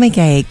a stomach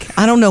ache.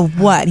 I don't know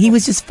what. He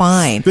was just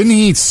fine. Didn't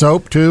he eat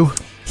soap, too?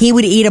 He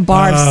would eat a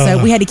bar of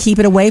soap. We had to keep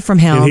it away from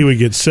him. And he would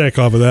get sick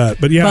off of that.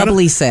 But yeah,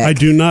 Bubbly sick. I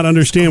do not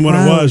understand what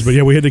it was, but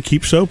yeah, we had to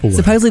keep soap away.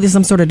 Supposedly there's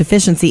some sort of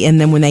deficiency in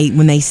them when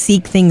they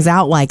seek things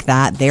out like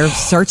that. They're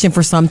searching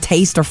for some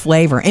taste or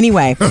flavor.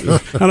 Anyway. I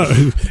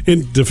don't,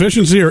 in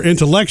deficiency or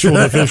intellectual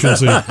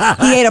deficiency?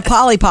 He ate a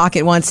Polly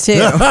Pocket once, too.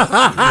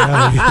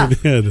 Yeah, he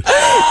did.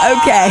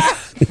 Okay.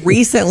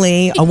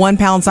 Recently, a 1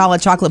 pound solid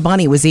chocolate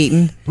bunny was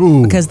eaten.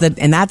 Ooh.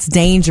 And that's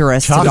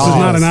dangerous to dogs. This is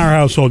not in our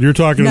household. You're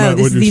talking about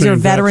what you're these saying. are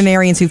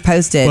veterinarians who've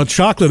posted. Well,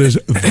 chocolate is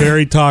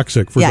very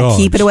toxic for dogs.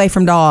 Keep it away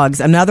from dogs.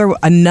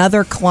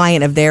 Another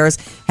client of theirs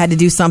had to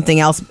do something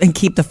else and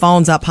keep the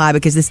phones up high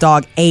because this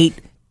dog ate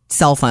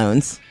cell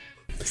phones.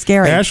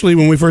 Scary. Ashley,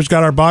 when we first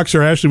got our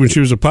boxer, Ashley, when she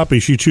was a puppy,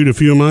 she chewed a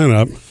few of mine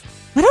up.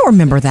 I don't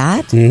remember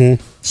that.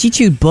 Mm-hmm. She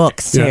chewed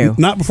books, too. Yeah,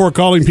 not before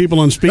calling people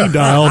on speed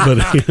dial, but...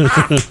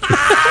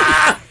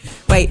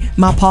 Wait,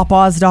 my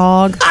papa's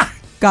dog,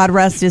 God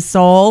rest his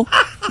soul,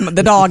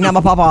 the dog, not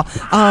my papa,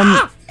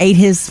 ate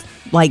his,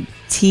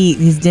 teeth,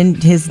 his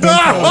dentures. His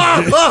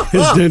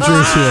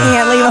dentures, yeah.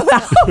 Can't leave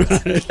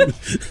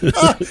him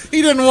out.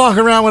 He didn't walk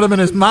around with them in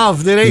his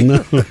mouth, did he?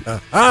 No.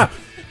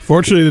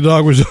 Fortunately, the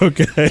dog was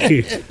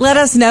okay. Let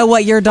us know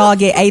what your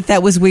dog ate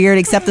that was weird,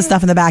 except the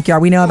stuff in the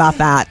backyard. We know about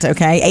that,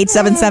 okay?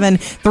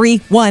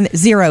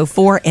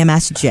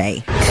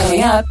 877-3104-MSJ.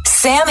 Coming up,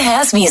 Sam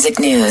has music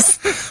news.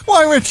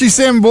 Why, Richie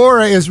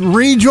Sambora is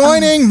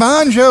rejoining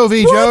Bon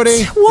Jovi,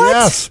 Jody. What?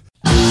 Yes.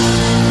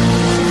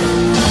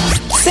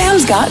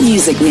 Sam's got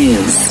music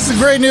news. This is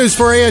great news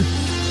for you.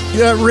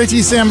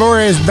 Richie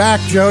Sambora is back,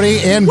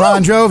 Jody, and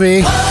Bon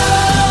Jovi.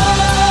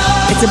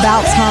 It's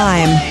about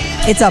time.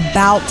 It's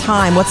about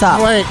time. What's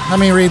up? Wait, let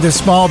me read this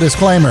small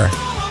disclaimer.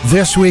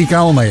 This week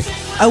only.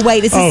 Oh,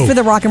 wait. Is this for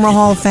the Rock and Roll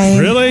Hall of Fame?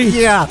 Really?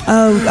 Yeah.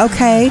 Oh,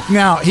 okay.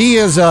 Now,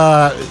 he's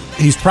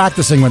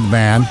practicing with the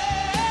band.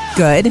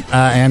 Good.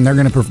 And they're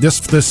going to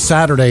this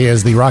Saturday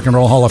is the Rock and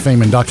Roll Hall of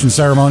Fame induction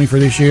ceremony for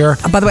this year.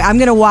 By the way, I'm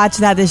going to watch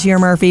that this year,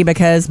 Murphy,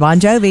 because Bon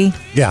Jovi.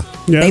 Yeah.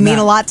 They mean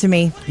a lot to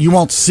me. You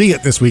won't see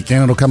it this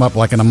weekend. It'll come up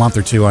like in a month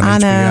or two on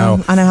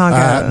HBO. I know how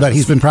it goes. But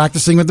he's been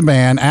practicing with the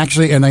band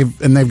actually, and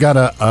they've got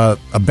a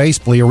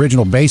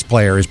original bass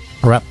player is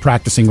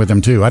practicing with them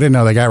too. I didn't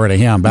know they got rid of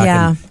him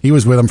he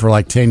was with them for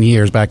like 10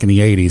 years back in the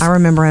 80s. I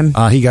remember him.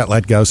 He got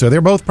let go, so they're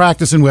both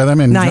practicing with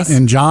him. And nice.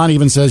 And John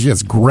even says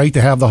it's great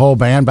to have the whole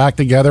band back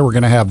together. We're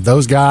going to have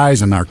those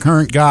guys and our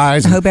current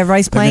guys. I hope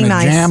everybody's playing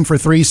nice. Jam for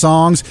 3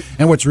 songs.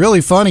 And what's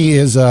really funny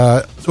is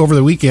over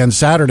the weekend,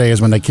 Saturday is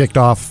when they kicked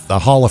off the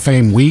Hall of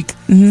Fame week.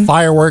 Mm-hmm.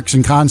 Fireworks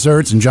and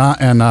concerts, and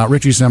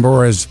Richie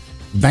Sambora's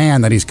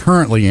band that he's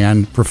currently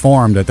in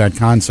performed at that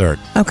concert.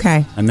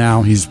 Okay. And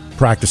now he's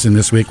practicing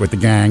this week with the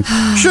gang.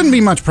 Shouldn't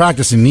be much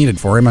practicing needed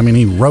for him. I mean,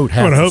 he wrote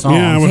half the songs.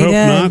 Yeah, I would hope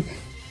not.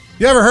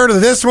 You ever heard of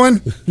this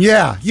one?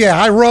 Yeah,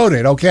 I wrote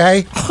it,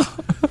 okay?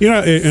 And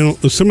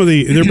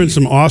there have been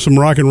some awesome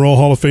Rock and Roll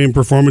Hall of Fame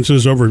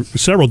performances over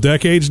several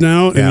decades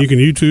now, and you can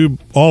YouTube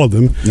all of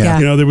them.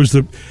 Yeah. There was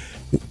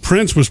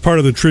Prince was part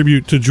of the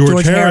tribute to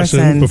George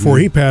Harrison before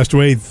he passed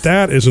away.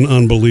 That is an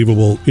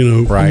unbelievable,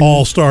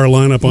 all-star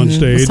lineup on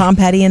stage. Was Tom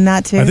Petty in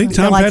that too? I think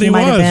Tom Petty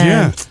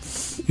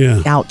was,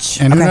 yeah.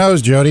 Ouch. And who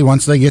knows, Jody,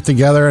 once they get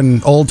together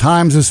in old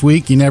times this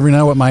week, you never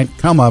know what might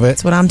come of it.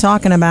 That's what I'm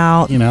talking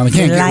about. They can't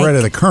get rid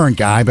of the current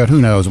guy, but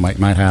who knows what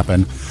might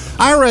happen.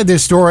 I read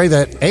this story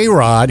that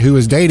A-Rod, who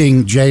is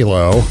dating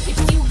J-Lo,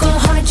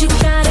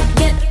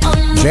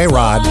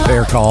 J-Rod,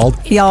 they're called.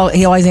 He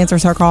always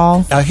answers her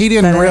call. He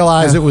didn't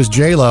realize it was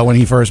J-Lo when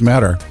he first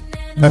met her.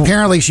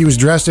 Apparently, she was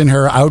dressed in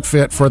her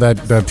outfit for the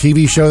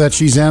TV show that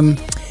she's in.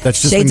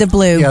 That's just Shades of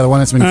Blue. Yeah, the one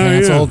that's been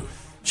canceled. Yeah.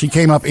 She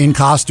came up in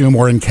costume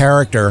or in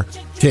character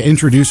to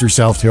introduce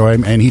herself to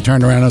him, and he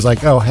turned around and was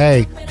like, "Oh,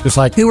 hey," just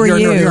like, "Who are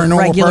you? You're a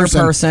normal regular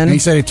person." And he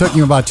said it took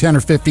him about 10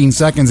 or 15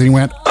 seconds, and he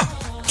went,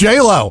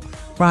 "J-Lo."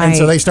 Right. And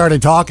so they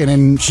started talking,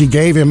 and she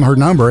gave him her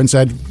number and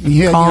said,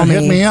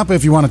 hit me up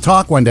if you want to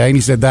talk one day. And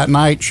he said that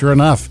night, sure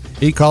enough,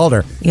 he called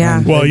her.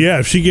 Yeah. Well,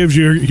 if she gives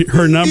you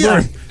her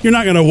number, you're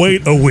not going to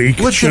wait a week.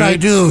 What should I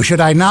do?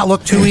 Should I not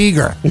look too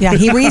eager? Yeah,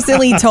 he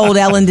recently told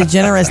Ellen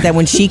DeGeneres that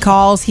when she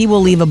calls, he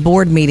will leave a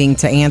board meeting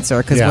to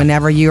answer because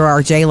whenever you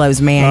are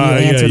J-Lo's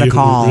man, you answer the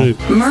call. Right.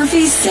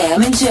 Murphy,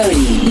 Sam, and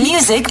Jody.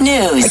 Music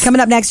news.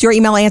 Coming up next, your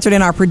email answered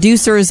in our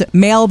producer's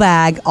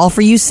mailbag. All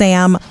for you,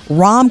 Sam.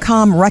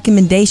 Rom-com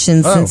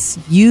recommendations since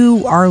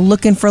you are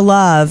looking for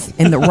love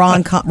in the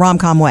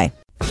rom-com way.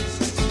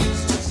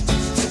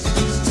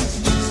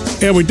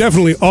 And we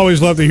definitely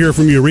always love to hear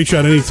from you. Reach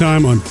out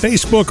anytime on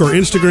Facebook or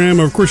Instagram.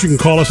 Or of course, you can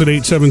call us at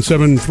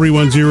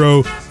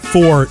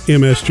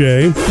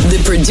 877-310-4MSJ.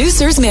 The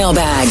producer's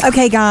mailbag.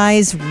 Okay,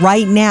 guys,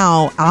 right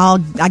now,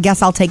 I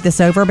guess I'll take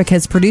this over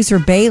because producer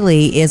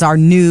Bailey is our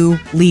new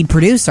lead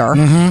producer.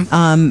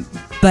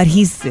 Mm-hmm. but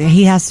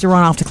he has to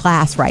run off to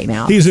class right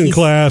now. He's in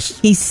class.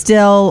 He's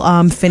still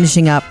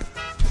finishing up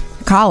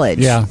college.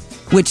 Yeah.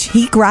 Which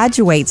he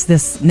graduates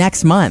this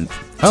next month.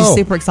 Which is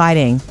super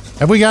exciting.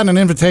 Have we gotten an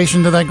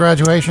invitation to that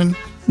graduation?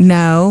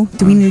 No.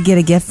 Do we need to get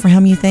a gift for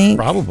him, you think?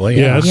 Probably,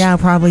 yes. Yeah,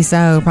 probably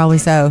so.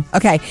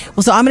 Okay.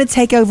 Well, so I'm going to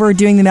take over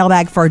doing the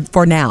mailbag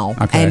for now.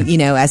 Okay.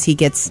 And, as he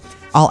gets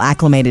all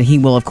acclimated, he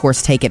will, of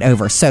course, take it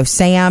over. So,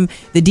 Sam,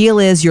 the deal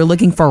is you're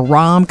looking for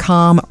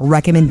rom-com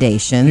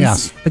recommendations.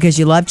 Yes. Because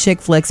you love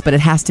chick flicks, but it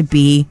has to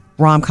be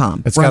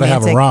rom-com. It's got to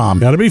have a rom.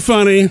 Got to be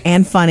funny.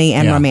 And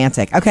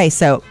romantic. We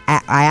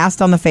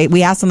asked on the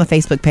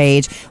Facebook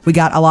page. We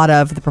got a lot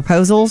of the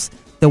proposals,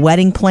 the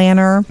wedding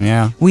planner.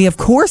 Yeah. We, of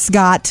course,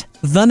 got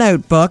The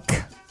Notebook.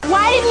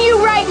 Why didn't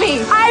you write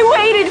me? I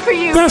waited for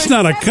you. That's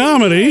not a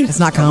comedy. It's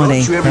not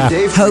comedy.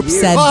 Hope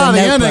said The The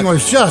ending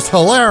was just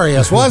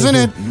hilarious, wasn't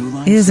it?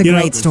 It is a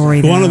great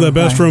story. One of the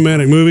best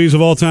romantic movies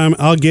of all time.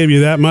 I'll give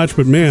you that much.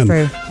 But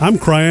man, I'm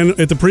crying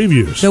at the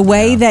previews. The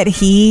way that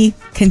he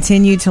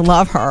continued to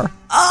love her.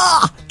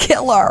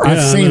 Killer.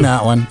 I've seen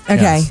that one.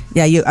 Okay. Yes.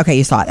 Yeah,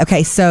 you saw it.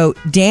 Okay, so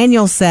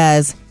Daniel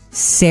says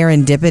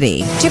serendipity.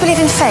 Do you believe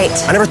in fate?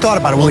 I never thought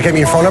about it. Will you give me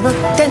your phone number?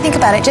 Don't think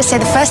about it. Just say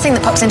the first thing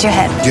that pops into your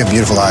head. You have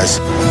beautiful eyes.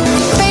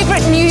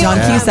 Favorite New John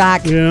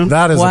Cusack. Yeah.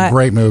 That is a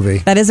great movie.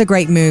 That is a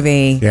great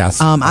movie.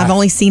 Yes. I've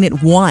only seen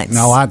it once.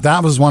 No,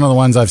 that was one of the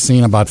ones I've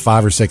seen about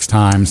 5 or 6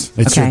 times.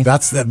 Okay.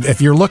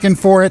 If you're looking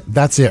for it,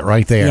 that's it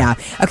right there. Yeah.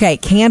 Okay.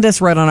 Candace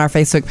wrote on our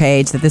Facebook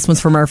page that this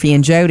one's for Murphy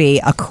and Jody,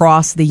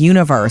 Across the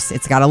Universe.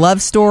 It's got a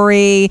love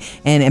story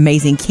and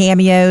amazing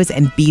cameos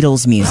and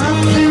Beatles music.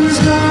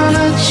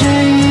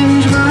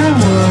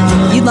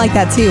 You'd like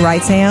that too,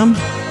 right, Sam?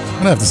 I'm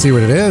gonna have to see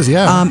what it is.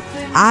 Yeah.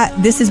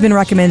 This has been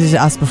recommended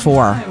to us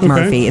before,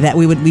 Murphy, that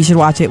we should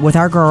watch it with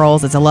our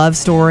girls. It's a love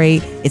story.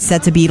 It's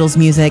set to Beatles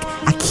music.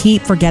 I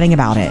keep forgetting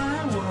about it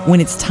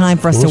when it's time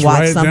for us to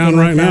watch something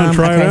right now and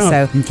try it out.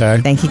 So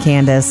thank you,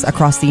 Candace.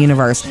 Across the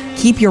Universe.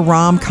 Keep your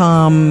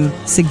rom-com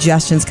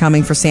suggestions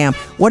coming for Sam.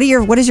 What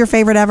is your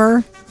favorite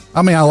ever?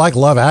 I mean, I like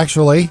Love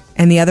Actually.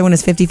 And the other one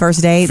is 50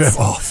 First Dates.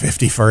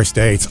 50 First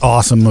Dates.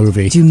 Awesome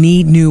movie. Do you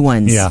need new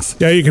ones? Yes.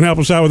 Yeah, you can help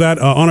us out with that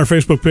on our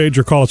Facebook page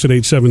or call us at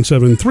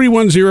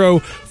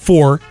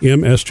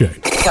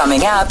 877-310-4MSJ.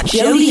 Coming up,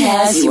 Jody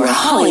has your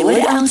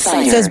Hollywood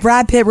Outsider. So is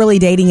Brad Pitt really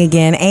dating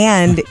again?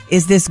 And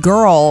is this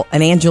girl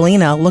an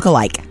Angelina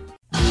lookalike?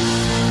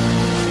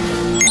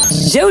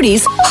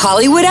 Jody's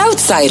Hollywood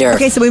Outsider.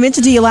 Okay, so we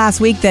mentioned to you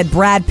last week that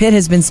Brad Pitt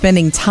has been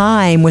spending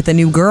time with a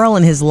new girl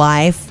in his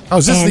life. Oh,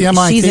 is this the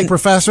MIT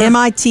professor?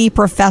 MIT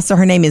professor.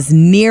 Her name is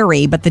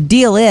Neri. But the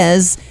deal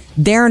is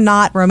they're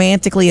not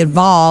romantically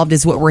involved,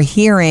 is what we're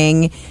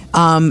hearing.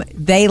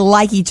 They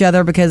like each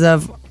other because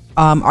of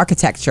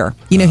architecture.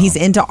 He's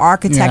into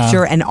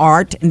architecture and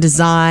art and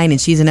design,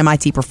 and she's an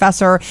MIT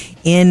professor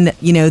in,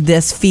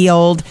 this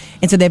field.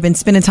 And so they've been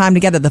spending time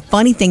together. The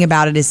funny thing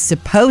about it is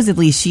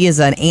supposedly she is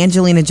an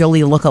Angelina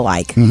Jolie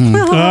lookalike.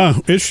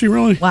 Mm-hmm. Is she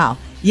really? Wow.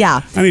 Yeah.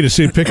 I need to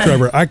see a picture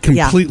of her. I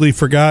completely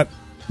forgot.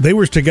 They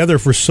were together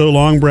for so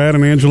long, Brad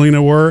and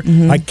Angelina were.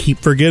 I keep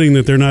forgetting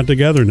that they're not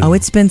together now. Oh,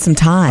 it's been some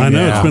time. I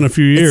know, it's been a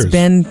few years. It's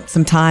been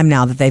some time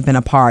now that they've been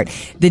apart.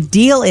 The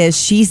deal is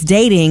she's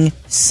dating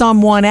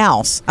someone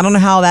else. I don't know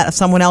how that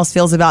someone else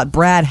feels about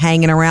Brad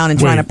hanging around and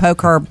trying to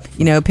poke her,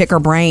 pick her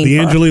brain. The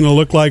Angelina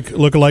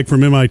lookalike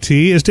from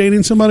MIT is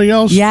dating somebody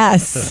else?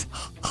 Yes.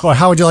 Well,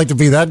 how would you like to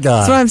be that guy?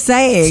 That's what I'm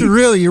saying. So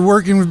really, you're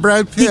working with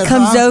Brad Pitt. He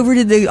comes over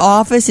to the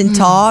office and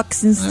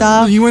talks and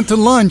stuff. You went to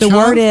lunch. The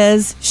word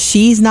is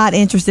she's not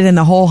interested in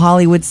the whole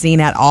Hollywood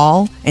scene at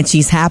all, and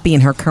she's happy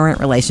in her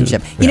current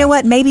relationship. You know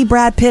what? Maybe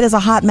Brad Pitt is a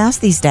hot mess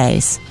these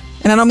days.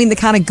 And I don't mean the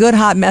kind of good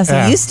hot mess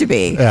it used to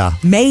be. Yeah.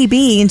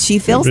 Maybe, and she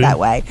feels that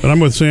way. But I'm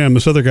with Sam.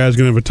 This other guy's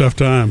going to have a tough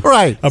time.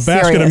 Right. A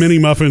basket of mini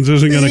muffins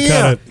isn't going to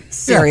cut it.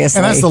 Seriously.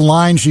 And that's the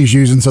line she's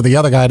using so the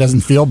other guy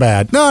doesn't feel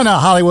bad. No,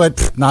 Hollywood,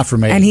 not for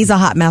me. And he's a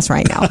hot mess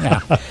right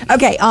now.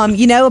 Okay,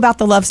 you know about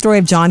the love story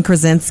of John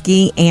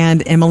Krasinski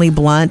and Emily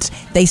Blunt.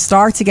 They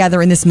star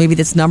together in this movie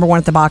that's #1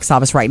 at the box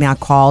office right now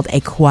called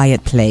A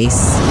Quiet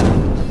Place.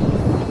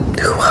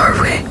 Who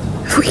are we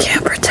if we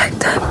can't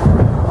protect them?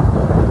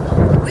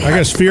 I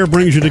guess fear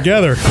brings you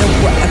together.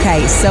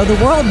 Okay, so the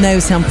world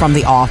knows him from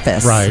The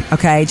Office. Right.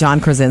 Okay, John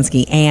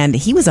Krasinski. And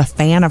he was a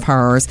fan of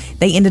hers.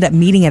 They ended up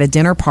meeting at a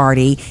dinner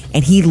party,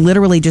 and he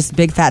literally just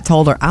big fat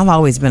told her, I've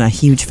always been a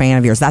huge fan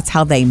of yours. That's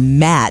how they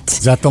met.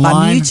 Is that the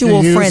line?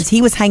 Mutual friends.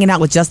 He was hanging out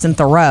with Justin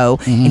Theroux,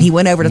 and he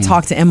went over to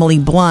talk to Emily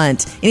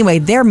Blunt. Anyway,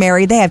 they're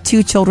married. They have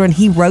 2 children.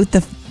 He wrote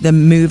the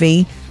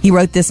movie. He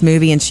wrote this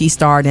movie, and she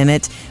starred in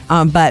it.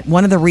 But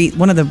one of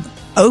the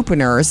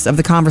openers of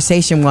the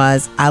conversation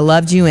was, I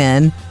loved you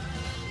in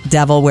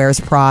Devil Wears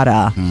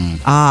Prada.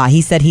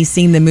 He said he's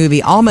seen the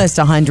movie almost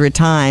 100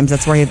 times.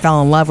 That's where he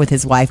fell in love with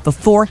his wife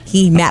before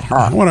he met her.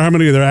 I wonder how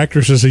many other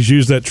actresses he's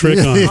used that trick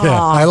on.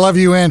 I love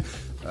you in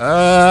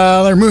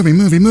they're movie.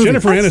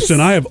 Jennifer Aniston,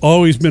 I have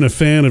always been a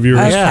fan of yours.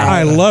 Okay.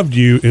 I loved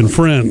you in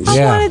Friends.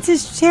 I wanted to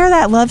share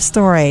that love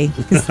story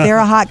because they're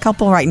a hot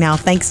couple right now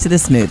thanks to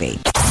this movie.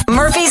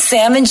 Murphy,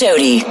 Sam, and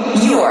Jody,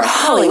 your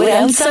Hollywood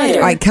Outsider.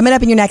 All right, coming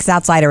up in your next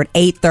Outsider at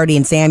 8:30,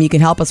 and Sam, you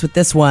can help us with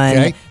this one.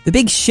 Okay. The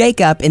big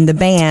shakeup in the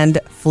band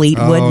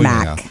Fleetwood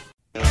Mac.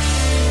 Yeah.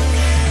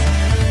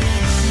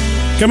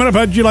 Coming up,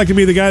 how'd you like to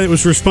be the guy that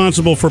was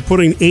responsible for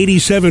putting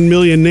 87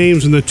 million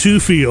names in the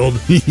to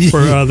field for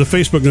the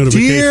Facebook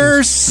notifications?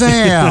 Dear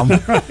Sam.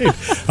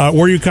 Right.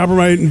 Were you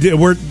compromised?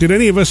 Did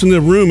any of us in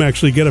the room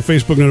actually get a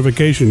Facebook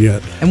notification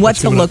yet? And what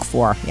to look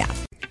for, yeah.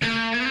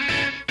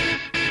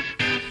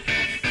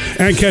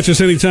 And catch us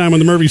anytime on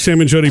the Murphy,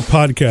 Sam, and Jody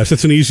podcast.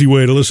 That's an easy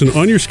way to listen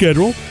on your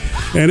schedule.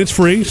 And it's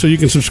free, so you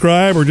can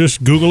subscribe or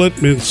just Google it.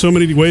 There's so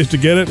many ways to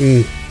get it.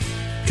 And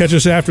catch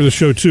us after the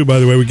show, too, by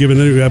the way. We give a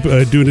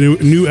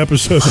new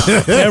episode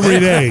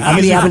every day.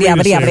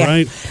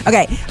 Right?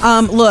 Okay,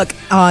 look,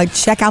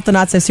 check out the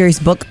Not So Serious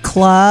Book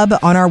Club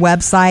on our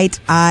website.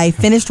 I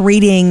finished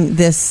reading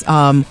this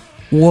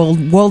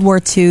World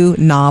War II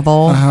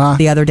novel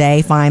the other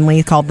day,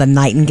 finally, called The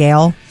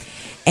Nightingale.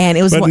 And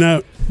it was... But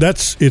now,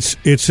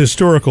 it's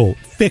historical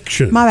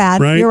fiction. My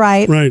bad. Right? You're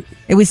right. Right.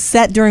 It was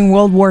set during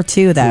World War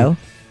II, though.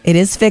 It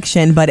is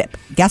fiction, but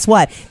guess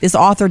what? This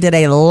author did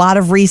a lot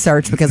of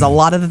research because a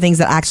lot of the things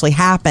that actually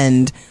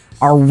happened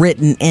are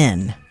written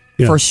in.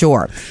 Yeah. For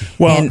sure.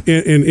 Well, and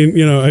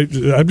you know,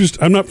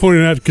 I'm not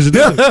pointing it out because it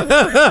doesn't.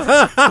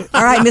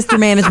 All right, Mr.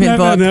 Management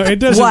Book. No, it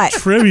doesn't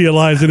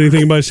trivialize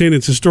anything by saying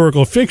it's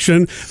historical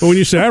fiction. But when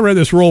you say I read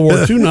this World War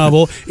II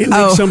novel, it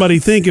makes somebody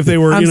think if they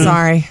were. I'm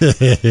sorry.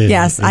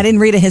 Yes, I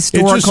didn't read a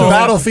historical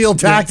battlefield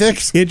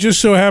tactics. It just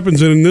so happens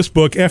that in this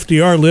book,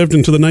 FDR lived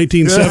into the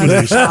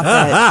 1970s.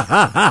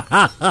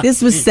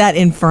 This was set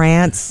in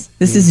France.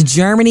 This is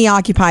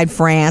Germany-occupied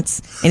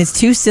France, and it's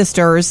two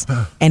sisters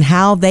and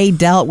how they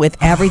dealt with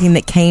everything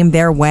that came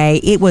their way.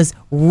 It was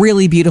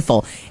really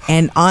beautiful.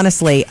 And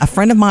honestly, a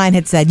friend of mine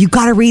had said, you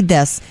got to read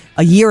this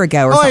a year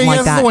ago or something like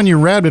that. That's the one you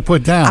read but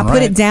put down, I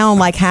put it down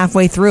like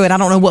halfway through it. I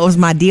don't know what was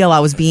my deal. I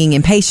was being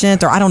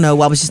impatient, or I don't know.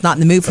 I was just not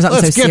in the mood for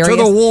something so serious. Let's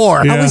get to the war.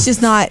 I was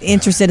just not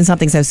interested in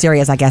something so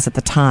serious, I guess, at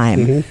the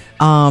time.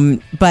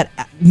 But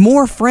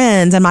more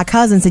friends and my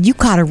cousin said, you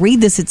got to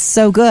read this. It's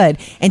so good.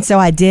 And so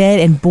I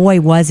did, and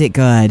boy, was it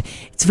good.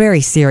 It's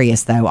very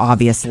serious, though,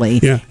 obviously.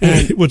 Yeah.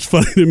 And what's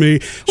funny to me,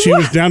 she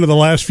was down to the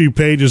last few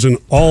pages and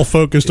all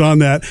focused on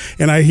that.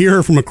 And I hear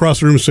her from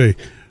across the room say,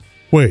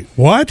 wait,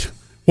 what?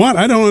 What?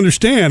 I don't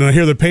understand. And I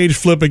hear the page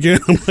flip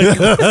again. I'm like,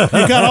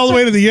 you got all the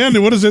way to the end,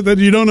 and what is it that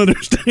you don't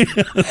understand?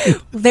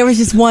 There was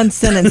just one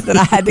sentence that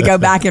I had to go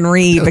back and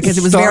read because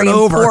it was very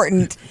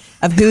important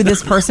of who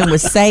this person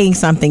was saying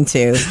something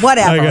to.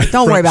 Whatever.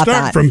 Don't worry about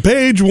that. From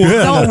page one.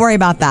 Don't worry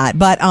about that.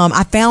 But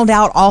I found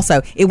out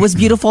also, it was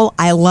beautiful.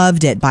 I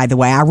loved it, by the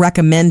way. I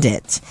recommend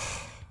it.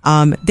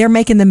 They're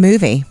making the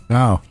movie.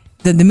 Oh.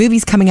 The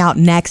movie's coming out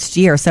next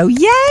year, so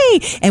yay!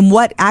 And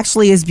what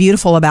actually is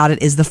beautiful about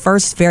it is the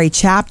first very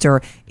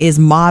chapter is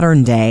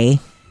modern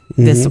day.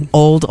 This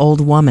old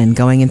woman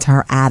going into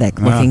her attic,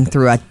 looking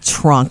through a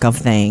trunk of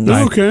things.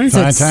 Okay.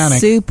 So Titanic.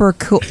 it's super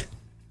cool.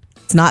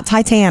 It's not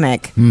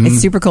Titanic. It's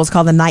super cool. It's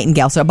called The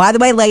Nightingale. So, by the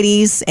way,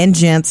 ladies and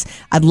gents,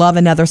 I'd love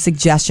another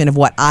suggestion of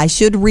what I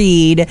should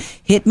read.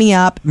 Hit me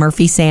up,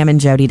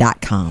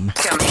 murphysamandjody.com.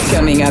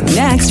 Coming up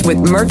next with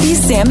Murphy,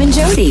 Sam, and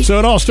Jody. So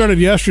it all started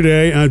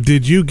yesterday.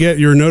 Did you get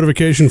your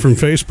notification from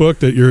Facebook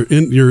that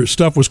your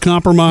stuff was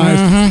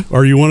compromised?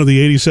 Are you one of the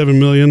 87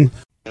 million?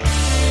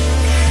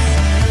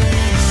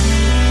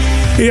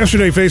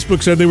 Yesterday,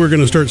 Facebook said they were going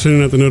to start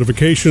sending out the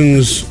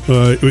notifications.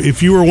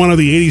 If you were one of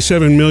the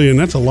 87 million,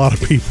 that's a lot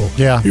of people.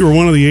 Yeah. If you were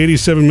one of the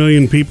 87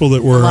 million people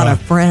that were A lot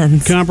of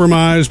friends.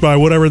 compromised by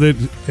whatever that,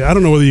 I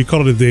don't know whether you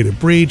call it a data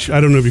breach.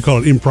 I don't know if you call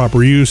it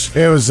improper use.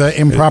 It was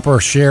improper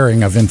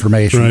sharing of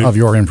information, of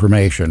your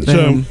information.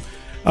 So,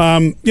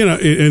 you know,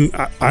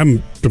 and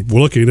I'm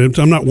looking at it.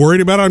 I'm not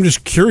worried about it. I'm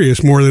just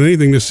curious more than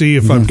anything to see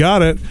if I've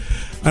got it.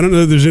 I don't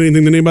know if there's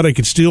anything that anybody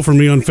could steal from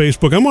me on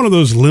Facebook. I'm one of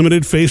those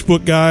limited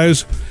Facebook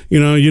guys. You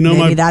know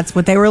Maybe that's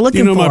what they were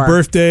looking for. My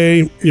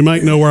birthday. You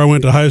might know where I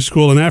went to high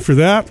school, and after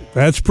that,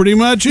 that's pretty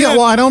much it. Yeah,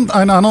 well, I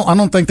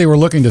don't think they were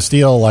looking to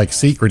steal like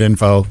secret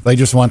info. They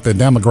just want the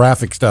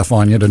demographic stuff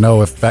on you to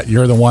know if that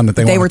you're the one that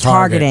they want to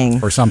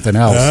targeting for something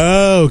else.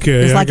 Oh,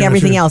 okay. It's like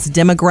everything else.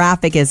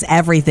 Demographic is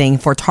everything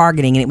for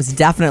targeting, and it was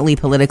definitely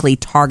politically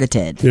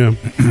targeted. Yeah.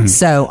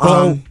 So,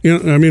 I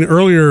mean,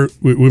 earlier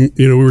we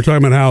were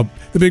talking about how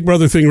the Big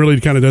Brother thing really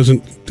kind of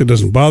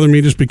doesn't bother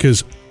me, just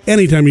because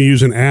anytime you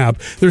use an app,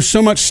 there's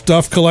so much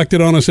stuff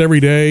collected on us every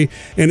day,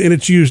 and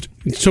it's used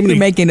so many. You're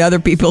making other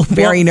people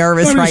very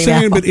nervous right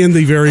now. But in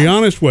the very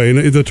honest way,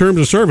 and the terms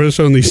of service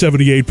on the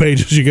 78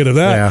 pages you get of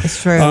that. Yeah.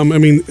 That's true. I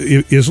mean,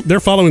 they're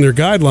following their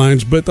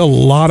guidelines, but a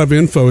lot of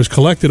info is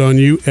collected on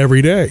you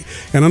every day,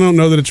 and I don't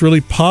know that it's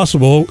really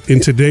possible in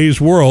today's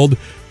world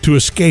to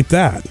escape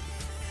that.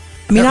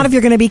 I mean, not if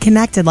you're going to be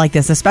connected like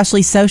this,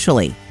 especially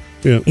socially.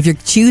 Yeah. If you're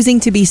choosing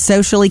to be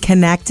socially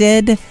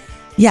connected,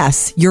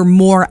 yes, you're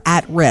more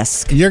at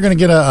risk. You're going to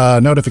get a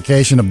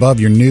notification above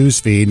your news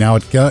feed. Now,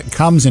 it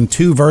comes in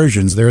two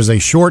versions. There's a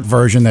short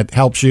version that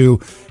helps you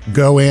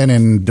go in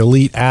and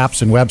delete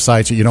apps and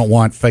websites that you don't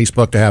want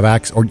Facebook to have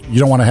access, or you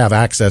don't want to have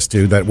access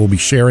to, that will be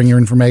sharing your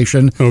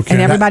information. Okay.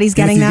 And everybody's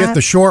getting that? If you get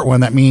the short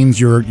one, that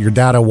means your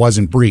data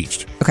wasn't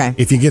breached. Okay.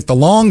 If you get the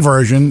long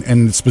version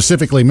and it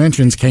specifically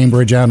mentions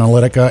Cambridge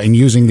Analytica and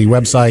using the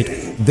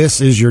website,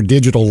 This Is Your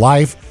Digital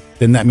Life,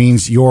 then that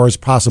means yours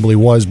possibly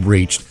was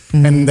breached.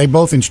 Mm-hmm. And they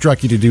both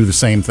instruct you to do the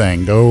same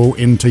thing. Go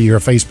into your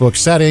Facebook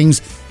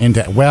settings,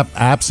 into web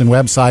apps and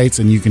websites,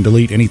 and you can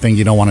delete anything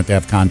you don't want it to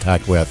have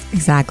contact with.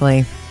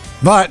 Exactly.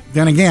 But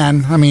then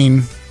again, I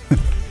mean,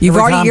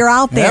 you're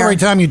out there. Every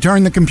time you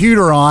turn the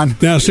computer on.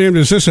 Now, Sam,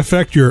 does this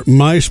affect your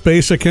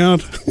MySpace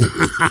account?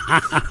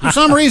 For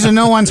some reason,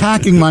 no one's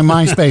hacking my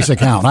MySpace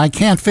account. I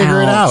can't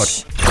figure it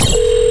out.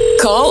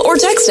 Call or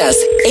text us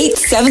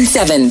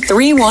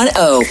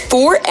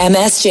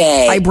 877-310-4MSJ.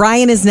 All right,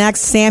 Brian is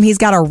next. Sam, he's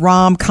got a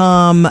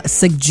rom-com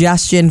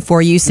suggestion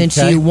for you since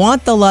you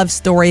want the love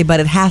story, but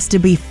it has to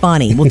be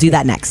funny. We'll do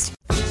that next.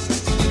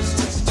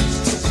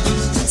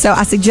 So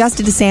I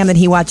suggested to Sam that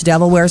he watch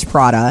Devil Wears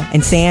Prada,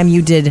 and Sam,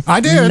 you did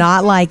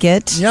not like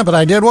it. Yeah, but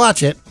I did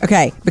watch it.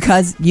 Okay,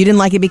 because you didn't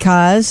like it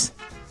because?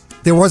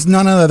 There was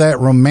none of that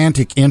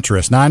romantic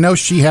interest. Now, I know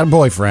she had a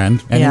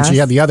boyfriend, and then she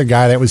had the other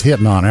guy that was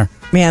hitting on her.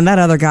 Man, that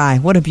other guy.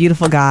 What a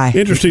beautiful guy.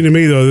 Interesting to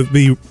me, though,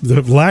 the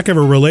lack of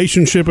a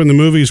relationship in the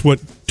movie is what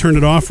turned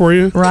it off for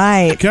you.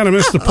 Right. Kind of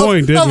missed the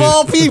point, didn't you? Of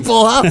all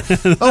people, huh?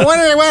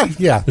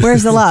 Yeah.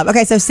 Where's the love?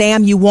 Okay, so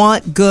Sam, you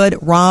want good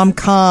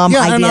rom-com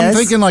ideas. And I'm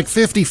thinking like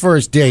 50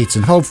 First Dates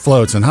and Hope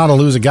Floats and How to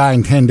Lose a Guy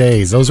in 10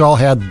 Days. Those all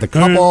had the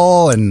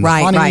couple and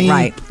funny.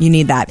 Right. You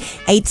need that.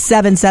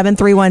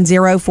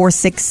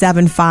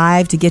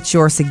 877-310-4675 to get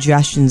your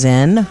suggestions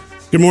in.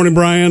 Good morning,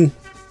 Brian.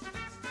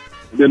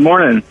 Good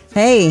morning.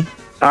 Hey.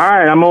 All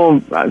right, I'm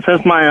gonna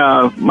since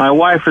my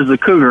wife is a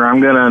cougar, I'm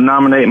gonna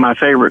nominate my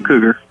favorite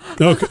cougar.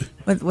 Okay.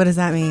 What does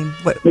that mean?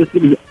 This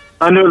is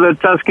Under the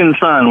Tuscan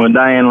Sun with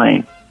Diane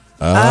Lane.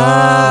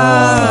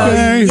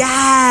 Oh,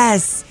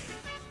 yes.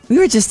 We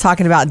were just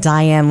talking about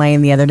Diane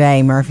Lane the other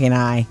day, Murphy and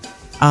I,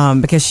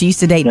 because she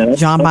used to date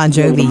John Bon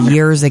Jovi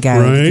years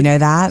ago. Right. Did you know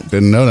that?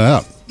 Didn't know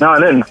that. No, I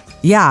didn't.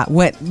 Yeah,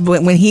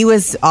 when he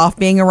was off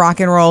being a rock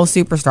and roll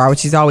superstar,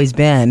 which he's always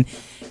been.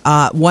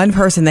 One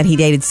person that he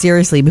dated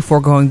seriously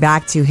before going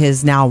back to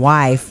his now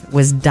wife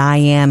was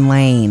Diane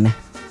Lane.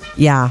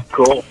 Yeah.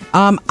 Cool.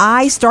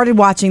 I started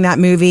watching that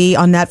movie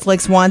on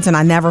Netflix once, and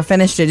I never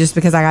finished it just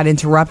because I got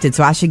interrupted,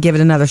 so I should give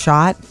it another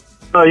shot.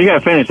 Oh, you got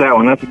to finish that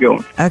one. That's a good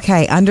one.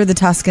 Okay, Under the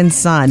Tuscan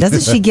Sun.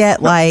 Doesn't she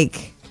get,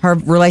 like, her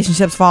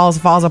relationships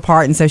falls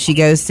apart, and so she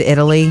goes to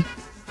Italy?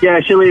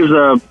 Yeah, she leaves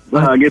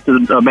gets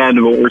a bad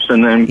divorce,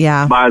 and then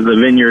buys a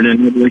vineyard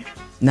in Italy.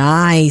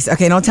 Nice.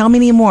 Okay, don't tell me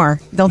anymore.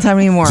 Is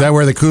that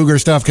where the cougar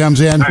stuff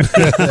comes in?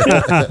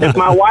 If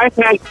my wife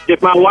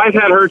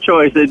had her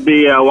choice, it'd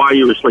be While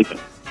You Were Sleeping.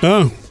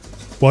 Oh.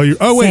 Wait,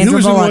 Sandra who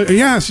was Bullock. in?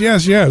 Yes.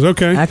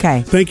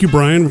 Okay. Thank you,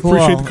 Brian. Cool.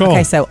 Appreciate the call.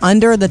 Okay, so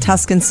Under the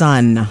Tuscan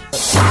Sun.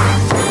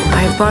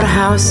 I've bought a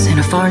house in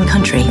a foreign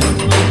country.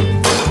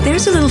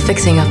 There's a little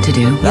fixing up to do.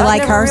 You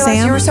like her,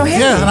 Sam? You were so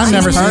handsome. Yeah, and I've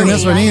never seen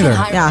this one either.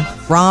 Yeah,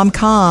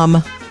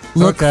 rom-com.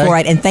 Look for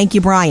it. And thank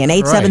you, Brian.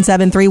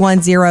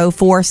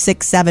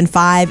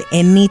 877-310-4675.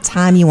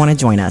 Anytime you want to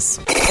join us.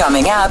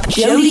 Coming up,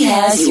 Jody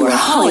has your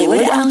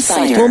Hollywood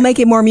Outsider. We'll make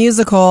it more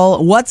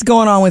musical. What's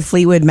going on with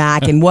Fleetwood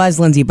Mac, and was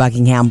Lindsey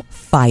Buckingham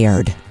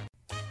fired?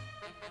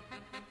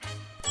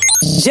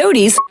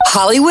 Jody's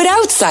Hollywood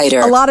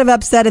Outsider. A lot of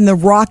upset in the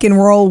rock and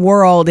roll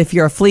world if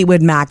you're a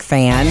Fleetwood Mac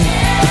fan.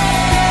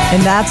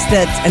 And that's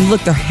that. And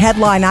look, the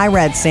headline I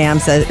read, Sam,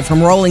 said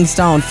from Rolling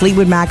Stone,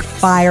 Fleetwood Mac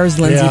fires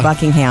Lindsey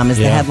Buckingham is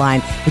the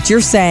headline. But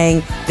you're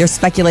saying there's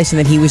speculation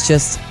that he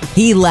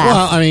left.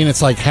 Well, I mean,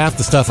 it's like half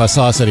the stuff I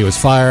saw said he was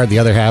fired. The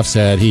other half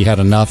said he had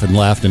enough and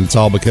left. And it's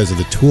all because of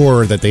the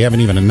tour that they haven't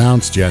even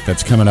announced yet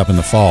that's coming up in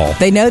the fall.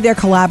 They know they're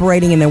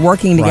collaborating and they're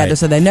working together,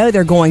 so they know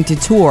they're going to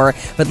tour.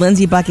 But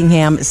Lindsey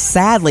Buckingham,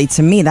 sadly,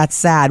 to me, that's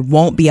sad,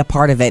 won't be a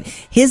part of it.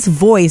 His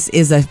voice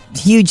is a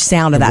huge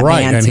sound of that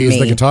band and to me. he's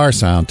the guitar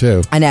sound,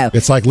 too. I know.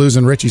 It's like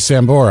losing Richie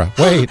Sambora.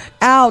 Wait.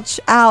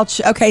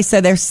 Ouch. Okay, so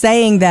they're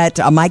saying that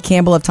Mike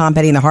Campbell of Tom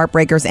Petty and the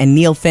Heartbreakers and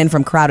Neil Finn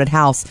from Crowded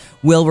House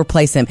will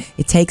replace him.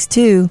 It takes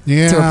two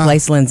to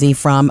replace Lindsey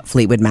from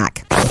Fleetwood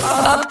Mac.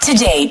 Up to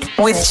date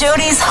with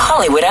Jody's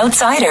Hollywood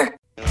Outsider.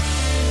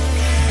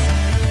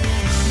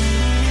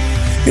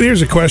 And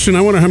here's a question.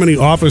 I wonder how many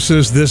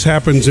offices this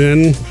happens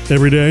in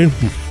every day.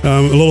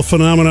 A little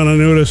phenomenon I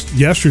noticed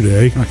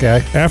yesterday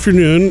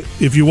afternoon.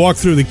 If you walk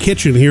through the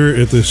kitchen here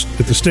at the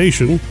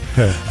station,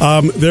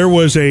 there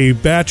was a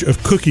batch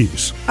of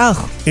cookies.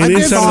 Oh, and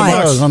I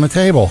saw those on the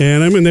table.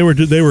 And I mean, they were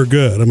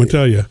good. I'm going to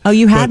tell you. Oh,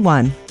 you had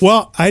one?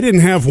 Well, I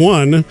didn't have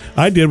one.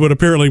 I did what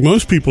apparently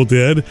most people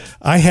did.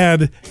 I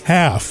had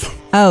half.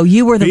 Oh,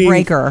 you were the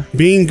breaker.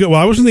 Well,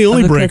 I wasn't the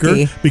only breaker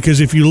cookie. because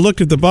if you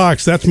looked at the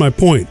box, that's my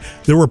point.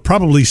 There were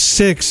probably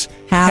 6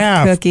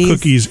 half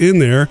cookies in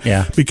there.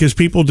 Yeah. Because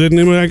people didn't.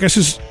 I mean, I guess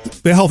it's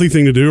the healthy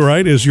thing to do,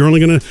 right? Is you're only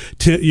going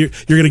to you're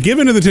going to give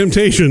into the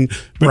temptation,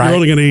 but you're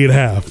only going to eat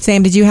half.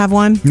 Sam, did you have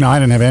one? No, I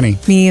didn't have any.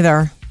 Me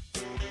either.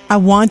 I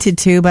wanted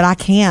to, but I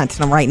can't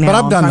right now. But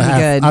I've done the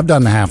half. I've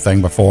done the half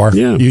thing before.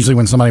 Yeah. Usually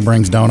when somebody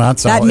brings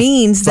donuts, that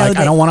means though,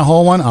 I don't want a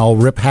whole one. I'll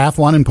rip half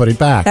one and put it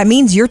back. That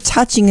means you're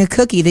touching a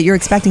cookie that you're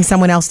expecting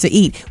someone else to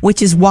eat,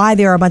 which is why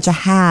there are a bunch of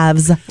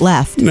halves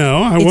left.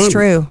 No, it's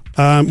true.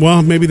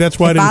 Well, maybe that's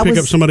why I didn't pick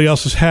up somebody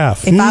else's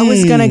half. If I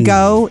was going to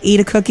go eat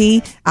a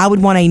cookie, I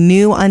would want a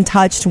new,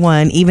 untouched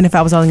one, even if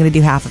I was only going to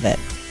do half of it.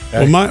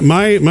 Well,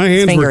 my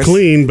hands were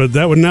clean, but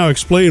that would now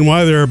explain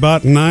why there are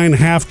about 9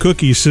 half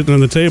cookies sitting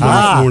on the table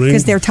this morning.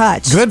 Because they're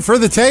touched. Good for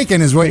the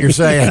taking is what you're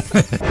saying.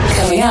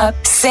 Coming up,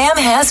 Sam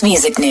has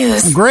music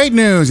news. Great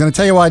news. Going to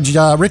tell you why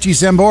Richie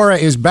Sambora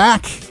is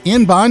back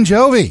in Bon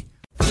Jovi.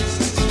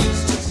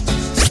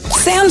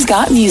 Sam's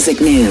got music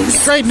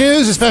news. Great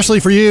news, especially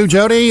for you,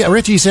 Jody.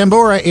 Richie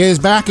Sambora is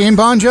back in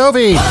Bon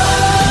Jovi.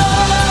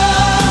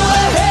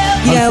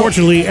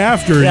 Unfortunately,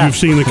 after you've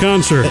seen the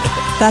concert.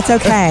 That's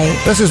okay.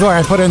 This is where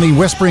I put in the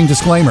whispering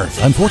disclaimer.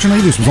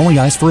 Unfortunately, this was only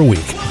ice for a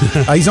week.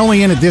 He's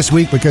only in it this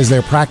week because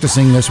they're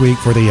practicing this week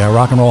for the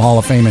Rock and Roll Hall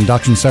of Fame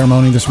induction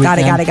ceremony this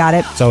weekend. Got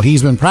it. So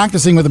he's been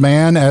practicing with the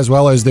band as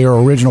well as their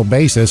original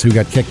bassist who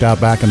got kicked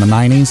out back in the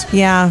 90s.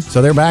 Yeah.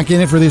 So they're back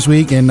in it for this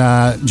week, and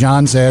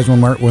John says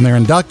when they're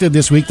inducted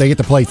this week, they get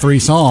to play 3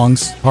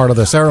 songs, part of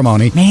the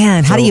ceremony.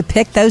 Man, how do you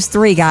pick those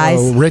 3 guys?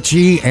 So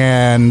Richie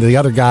and the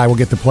other guy will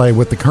get to play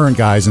with the current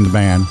guys in the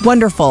band.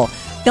 Wonderful.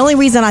 The only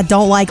reason I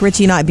don't like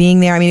Richie not being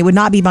there, I mean, it would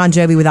not be Bon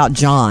Jovi without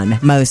John,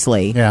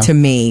 mostly, to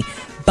me.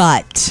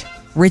 But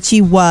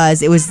Richie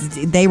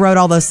they wrote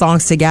all those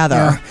songs together.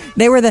 Yeah.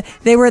 They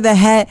were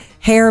the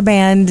hair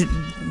band,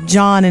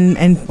 John and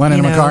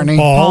Lennon and McCartney.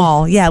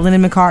 Paul. Yeah,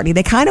 Lennon and McCartney.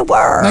 They kind of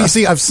were. Now, you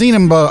see, I've seen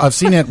them both. I've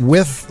seen it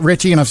with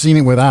Richie and I've seen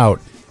it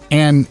without.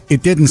 And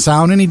it didn't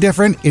sound any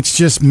different. It's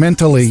just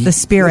mentally the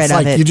spirit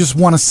of it. You just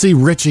want to see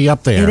Richie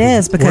up there. It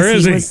is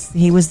because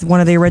he was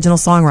one of the original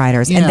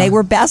songwriters, and they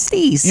were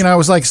besties. You know, it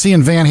was like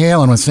seeing Van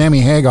Halen with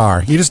Sammy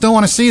Hagar. You just don't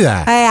want to see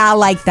that. Hey, I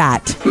like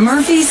that.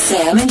 Murphy,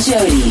 Sam, and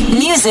Jody.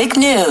 Music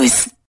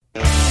news.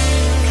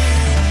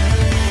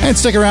 And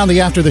stick around.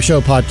 The After the Show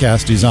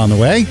podcast is on the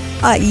way.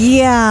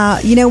 Yeah.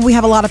 You know, we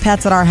have a lot of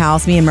pets at our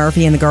house, me and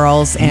Murphy and the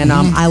girls, and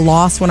I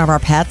lost one of our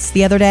pets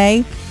the other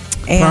day.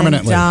 And,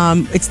 permanently.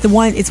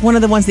 It's one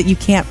of the ones that you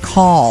can't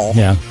call.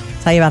 Yeah.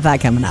 Tell you about that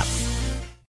coming up.